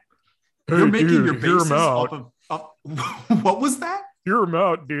that? Hey, you're making dude, your basis off of what was that? Hear him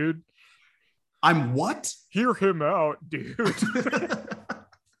out, dude. I'm what? Hear him out, dude.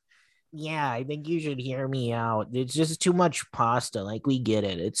 Yeah, I think you should hear me out. It's just too much pasta. Like, we get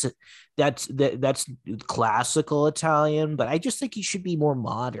it. That's classical Italian, but I just think he should be more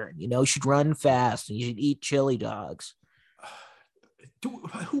modern. He should run fast and he should eat chili dogs.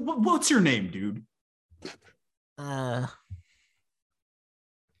 What's your name, dude?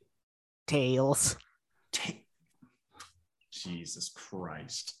 Tails. Jesus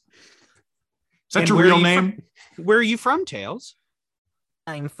Christ. Is that your real name? Where are you from, Tails?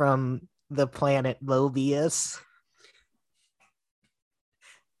 I'm from the planet Mobius.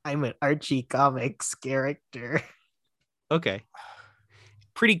 I'm an Archie Comics character. Okay.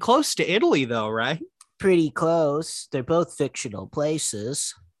 Pretty close to Italy, though, right? Pretty close. They're both fictional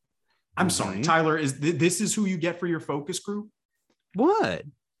places. I'm sorry, Tyler. This is who you get for your focus group? What?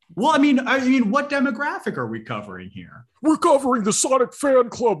 Well, I mean, what demographic are we covering here? We're covering the Sonic fan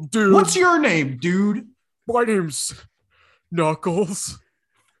club, dude. What's your name, dude? My name's Knuckles.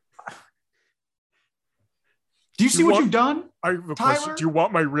 Do you see what you've done? I have a question. Do you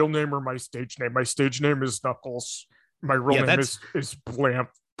want my real name or my stage name? My stage name is Knuckles. My real name is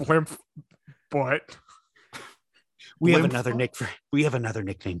Blamp. But we have another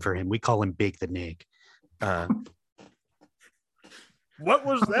nickname for him. We call him Big the Nig. What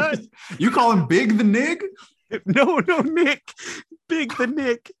was that? You call him Big the Nig? No, Nick. Big the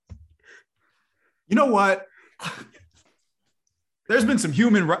Nig. You know what? There's been some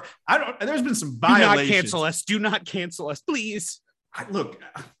there's been some violations. Do not cancel us, please. Look,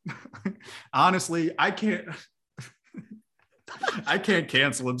 honestly, I can't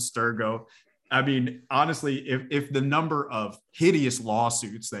cancel Abstergo. I mean, honestly, if the number of hideous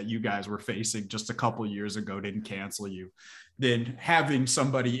lawsuits that you guys were facing just a couple of years ago didn't cancel you, then having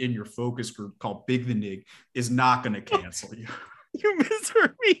somebody in your focus group called Big the Nig is not going to cancel you. You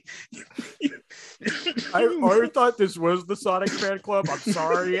misheard me. I already thought this was the Sonic fan club. I'm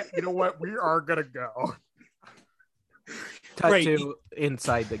sorry. You know what? We are going to go. Cut to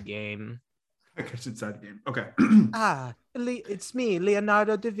inside the game. It's inside the game. Okay. It's me,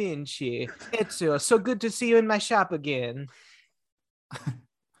 Leonardo da Vinci. Ezio, so good to see you in my shop again.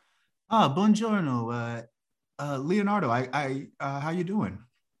 Buongiorno. Leonardo, I how you doing?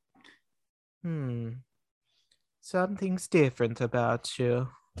 Something's different about you.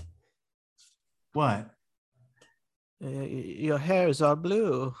 What? Your hair is all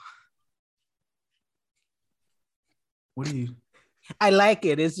blue. What do you... I like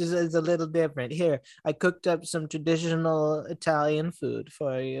it. It's a little different. Here, I cooked up some traditional Italian food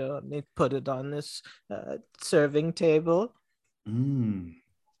for you. Let me put it on this serving table.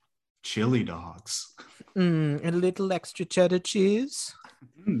 Chili dogs. A little extra cheddar cheese.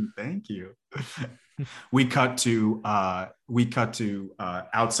 Thank you. We cut to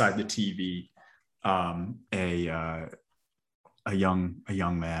outside the TV. A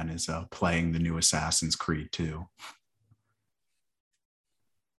young man is playing the new Assassin's Creed 2.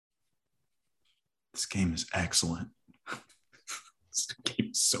 This game is excellent. This game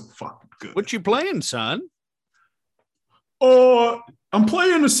is so fucking good. What you playing, son? I'm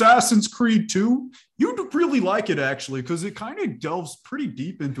playing Assassin's Creed 2. You'd really like it, actually, because it kind of delves pretty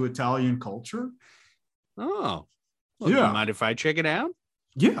deep into Italian culture. Oh. Well, yeah. You mind if I check it out?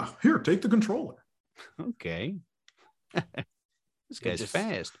 Yeah. Here, take the controller. Okay. This guy's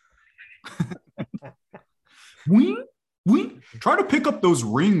fast. We try to pick up those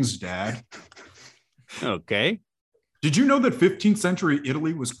rings, Dad. Okay. Did you know that 15th century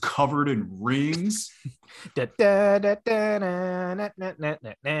Italy was covered in rings? An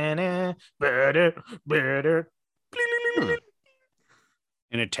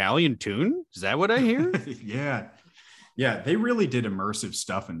Italian tune? Is that what I hear? Yeah, they really did immersive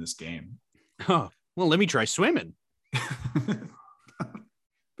stuff in this game. Oh, well, let me try swimming.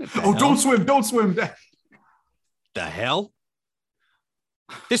 Oh, don't swim, Dad. The hell?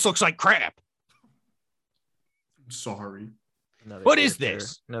 This looks like crap. I'm sorry. What is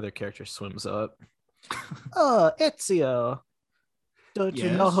this? Another character swims up. Oh, Ezio. Don't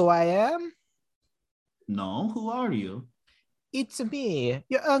you know who I am? No, who are you? It's me,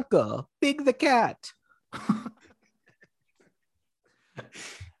 your uncle, Big the Cat.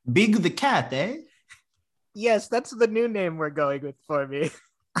 Big the Cat, eh? Yes, that's the new name we're going with for me.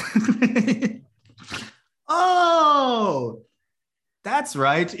 Oh, that's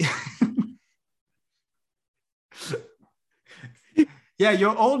right. Yeah,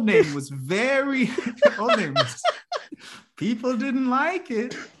 your old name was people didn't like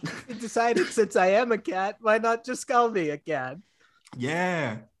it. I decided since I am a cat, why not just call me a cat?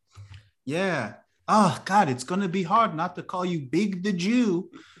 Yeah. Oh, God, it's going to be hard not to call you Big the Jew,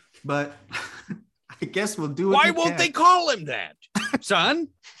 but I guess we'll do it. Why won't they call him that, son?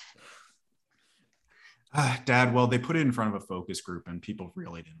 Dad, well, they put it in front of a focus group and people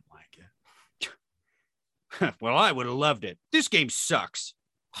really didn't like it. Well, I would have loved it. This game sucks.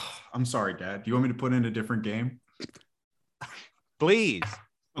 I'm sorry, Dad. Do you want me to put in a different game? Please.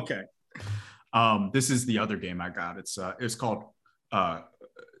 Okay. This is the other game I got. It's called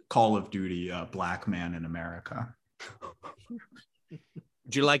Call of Duty Black Man in America.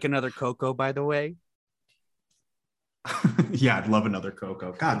 Would you like another Cocoa, by the way? Yeah, I'd love another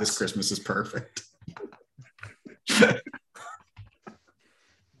Cocoa. God, this Christmas is perfect.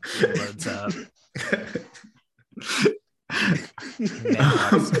 Loads up.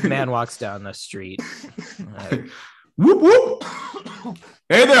 Man walks down the street. Whoop whoop!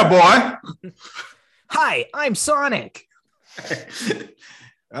 Hey there, boy. Hi, I'm Sonic.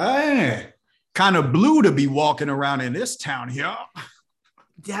 Hey, kind of blue to be walking around in this town here.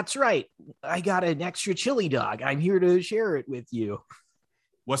 That's right. I got an extra chili dog. I'm here to share it with you.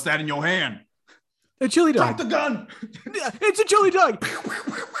 What's that in your hand? A chili dog. Drop the gun. It's a chili dog.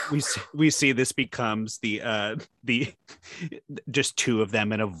 We see this becomes the just two of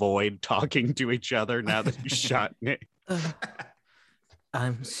them in a void talking to each other now that you shot Nick.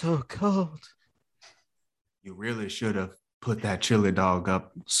 I'm so cold. You really should have put that chili dog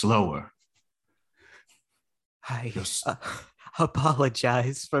up slower. I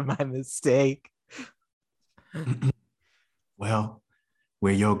apologize for my mistake. Well,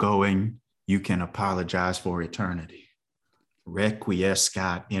 where you're going, you can apologize for eternity.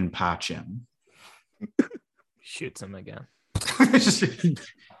 Requiescat in pacem. Shoots him again.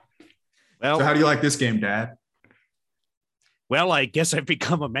 Well, so how do you like this game, Dad? Well, I guess I've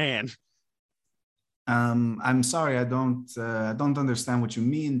become a man. I'm sorry, I don't understand what you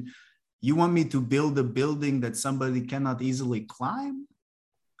mean. You want me to build a building that somebody cannot easily climb?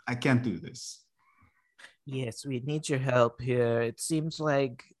 I can't do this. Yes, we need your help here. It seems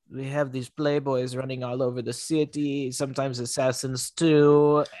like we have these playboys running all over the city, sometimes assassins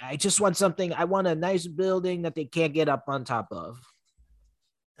too. I want a nice building that they can't get up on top of.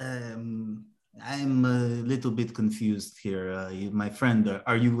 I'm a little bit confused here. My friend,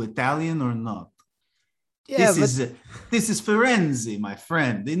 are you Italian or not? Yeah, this is Firenze, my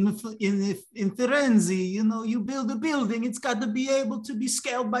friend. In Firenze, you build a building, it's got to be able to be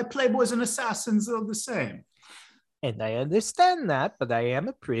scaled by playboys and assassins all the same. And I understand that, but I am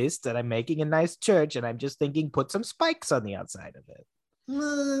a priest and I'm making a nice church, and I'm just thinking put some spikes on the outside of it.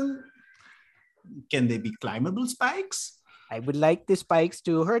 Can they be climbable spikes? I would like the spikes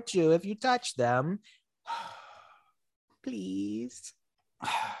to hurt you if you touch them. Please.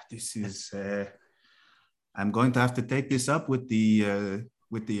 This is. I'm going to have to take this up with the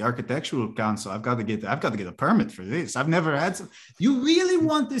architectural council. I've got to get a permit for this. I've never had some. You really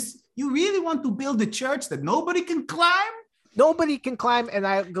want this? You really want to build a church that nobody can climb? Nobody can climb, and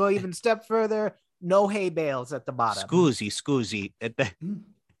I go even step further. No hay bales at the bottom. Scusi.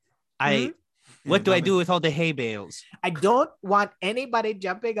 What do I do with all the hay bales? I don't want anybody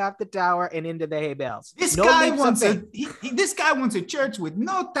jumping off the tower and into the hay bales. This guy wants a church with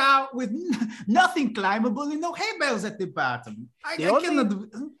no tower, with nothing climbable, and no hay bales at the bottom.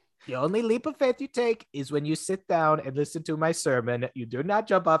 The only leap of faith you take is when you sit down and listen to my sermon. You do not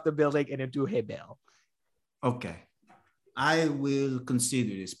jump off the building and into a hay bale. Okay, I will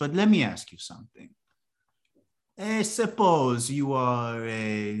consider this, but let me ask you something. Suppose you are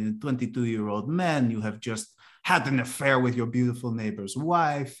a 22-year-old man, you have just had an affair with your beautiful neighbor's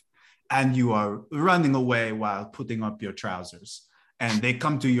wife, and you are running away while putting up your trousers, and they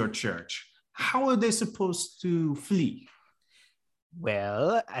come to your church. How are they supposed to flee?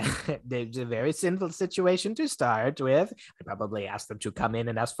 Well, there's a very sinful situation to start with. I probably ask them to come in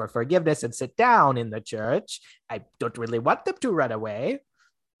and ask for forgiveness and sit down in the church. I don't really want them to run away.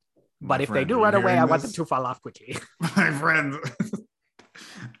 But if they do run away, I want them to fall off quickly. My friend.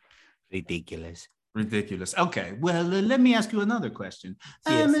 Ridiculous. Ridiculous. Okay, well, let me ask you another question.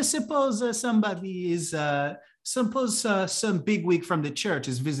 Yes. Suppose somebody is, suppose some bigwig from the church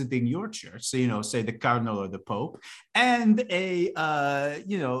is visiting your church, so, say the cardinal or the pope, and a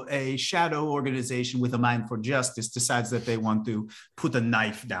shadow organization with a mind for justice decides that they want to put a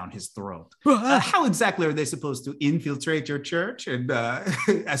knife down his throat. How exactly are they supposed to infiltrate your church and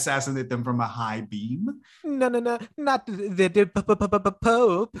assassinate them from a high beam? No, not the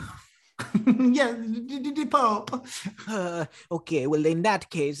Pope. Yeah, the Pope. Okay, well, in that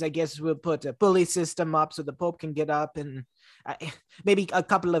case, I guess we'll put a pulley system up so the Pope can get up, and maybe a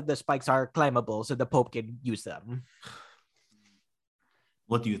couple of the spikes are climbable so the Pope can use them.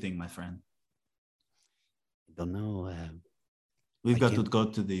 What do you think, my friend? I don't know. We've got to go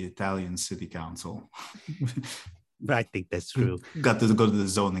to the Italian City Council. But I think that's true. Got to go to the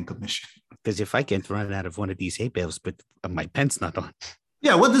zoning commission. Because if I can't run out of one of these hay bales, but my pen's not on.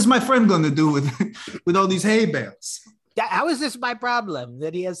 Yeah, what is my friend going to do with all these hay bales? Yeah, how is this my problem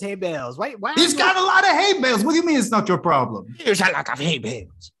that he has hay bales? Why He's got a lot of hay bales. What do you mean it's not your problem? There's a lot of hay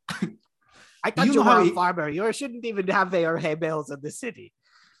bales. I thought you were a farmer. You shouldn't even have hay bales in the city.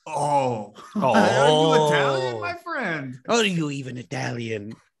 Oh. Are you Italian, my friend? Are you even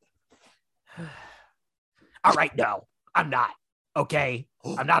Italian? All right, no, I'm not. Okay,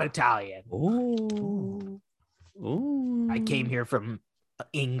 I'm not Italian. Oh. I came here from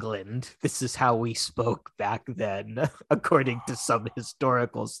England. This is how we spoke back then, according to some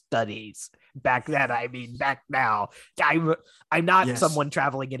historical studies. Back then, I mean back now. I'm not someone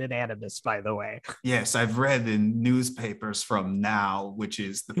traveling in an animus, by the way. Yes, I've read in newspapers from now, which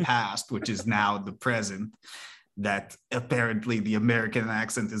is the past, which is now the present, that apparently the American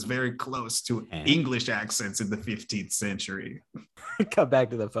accent is very close to English accents in the 15th century. Come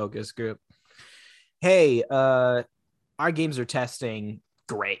back to the focus group. Hey, our games are testing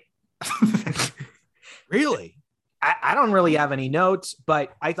great. Really? I don't really have any notes,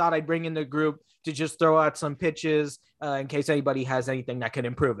 but I thought I'd bring in the group to just throw out some pitches in case anybody has anything that can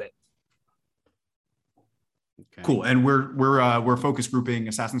improve it. Okay. Cool. And we're focus grouping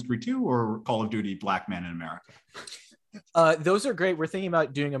Assassin's Creed 2 or Call of Duty Black Man in America? Those are great. We're thinking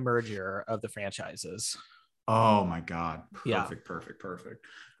about doing a merger of the franchises. Oh my God. Perfect. Yeah. Perfect.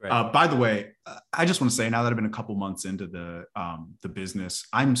 Right. By the way, I just want to say, now that I've been a couple months into the business,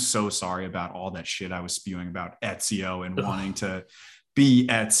 I'm so sorry about all that shit I was spewing about Ezio and wanting to be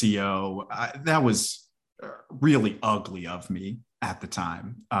Ezio. That was really ugly of me at the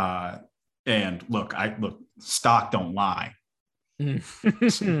time. And look, stock don't lie. You're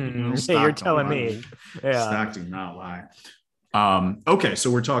telling me. Yeah. Stock do not lie. Okay, so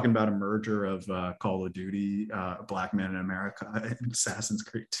we're talking about a merger of Call of Duty, Black Man in America, and Assassin's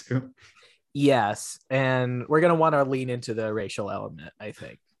Creed 2. Yes, and we're gonna want to lean into the racial element. I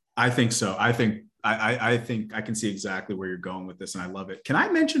think so. I think I can see exactly where you're going with this, and I love it. Can I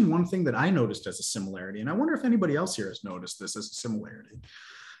mention one thing that I noticed as a similarity? And I wonder if anybody else here has noticed this as a similarity.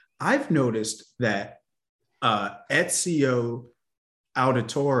 I've noticed that Ezio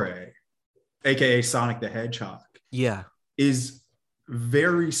Auditore, aka Sonic the Hedgehog, is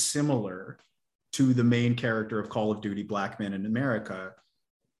very similar to the main character of Call of Duty Black Man in America,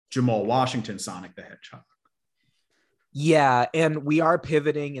 Jamal Washington, Sonic the Hedgehog. Yeah, and we are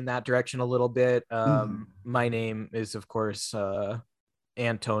pivoting in that direction a little bit. My name is, of course,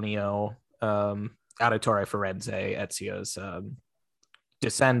 Antonio Auditore Firenze, Ezio's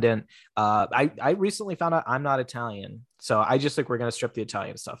descendant. I recently found out I'm not Italian, so I just think we're going to strip the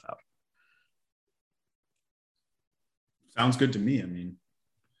Italian stuff out. Sounds good to me. I mean,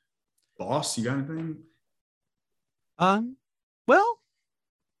 boss, you got anything? Well,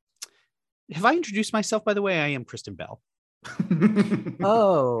 have I introduced myself, by the way? I am Kristen Bell.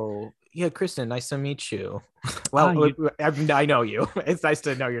 Oh, yeah, Kristen, nice to meet you. Well, I know you. It's nice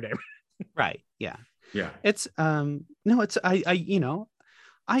to know your name. Right. Yeah. Yeah. It's no, it's I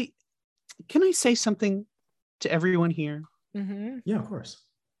can I say something to everyone here? Mm-hmm. Yeah, of course.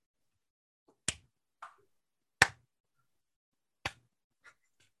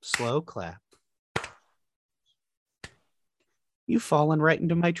 Slow clap. You've fallen right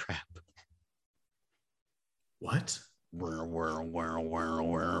into my trap. What?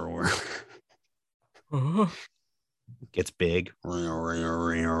 Gets big.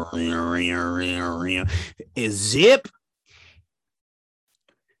 Zip.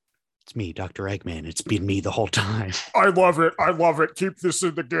 It's me, Dr. Eggman. It's been me the whole time. I love it. Keep this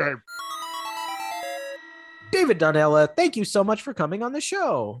in the game. David Donnella, thank you so much for coming on the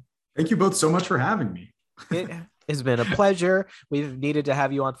show. Thank you both so much for having me. It's been a pleasure. We've needed to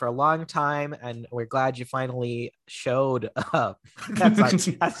have you on for a long time, and we're glad you finally showed up.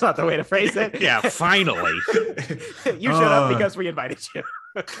 That's not the way to phrase it. Yeah, finally. You showed up because we invited you.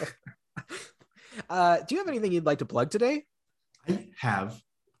 Do you have anything you'd like to plug today? I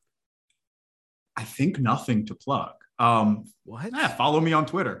think nothing to plug. What? Yeah, follow me on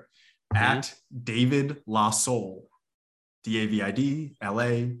Twitter at David La Soul. DAVIDLASOUL.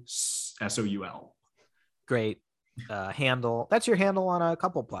 Great handle. That's your handle on a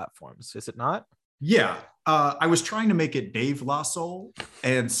couple platforms, is it not? Yeah. I was trying to make it Dave La Soul,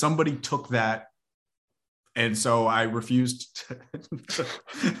 and somebody took that. And so I refused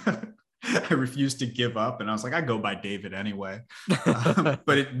to give up. And I was like, I go by David anyway.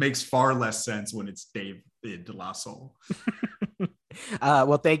 But it makes far less sense when it's David La Soul.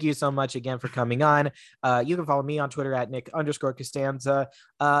 Well, thank you so much again for coming on. You can follow me on Twitter at Nick_Costanza.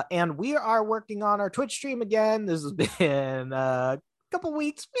 And we are working on our Twitch stream again. This has been a couple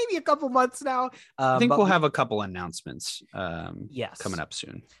weeks, maybe a couple months now. I think we'll have a couple announcements yes, coming up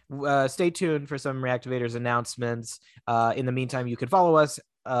soon. Stay tuned for some Reactivators announcements. In the meantime, you can follow us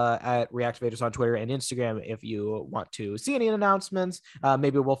at Reactivators on Twitter and Instagram if you want to see any announcements.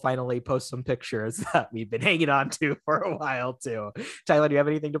 Maybe we'll finally post some pictures that we've been hanging on to for a while too. Tyler, do you have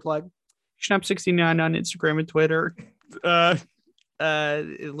anything to plug? Schnapp69 on Instagram and Twitter.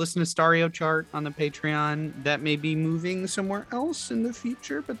 Listen to Stereo Chart on the Patreon. That may be moving somewhere else in the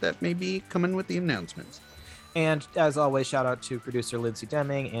future, but that may be coming with the announcements. And as always, shout out to producer Lindsay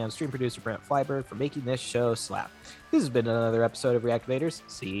Deming and stream producer Brent Flyberg for making this show slap. This has been another episode of Reactivators.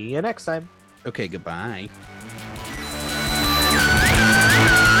 See you next time. Okay, goodbye.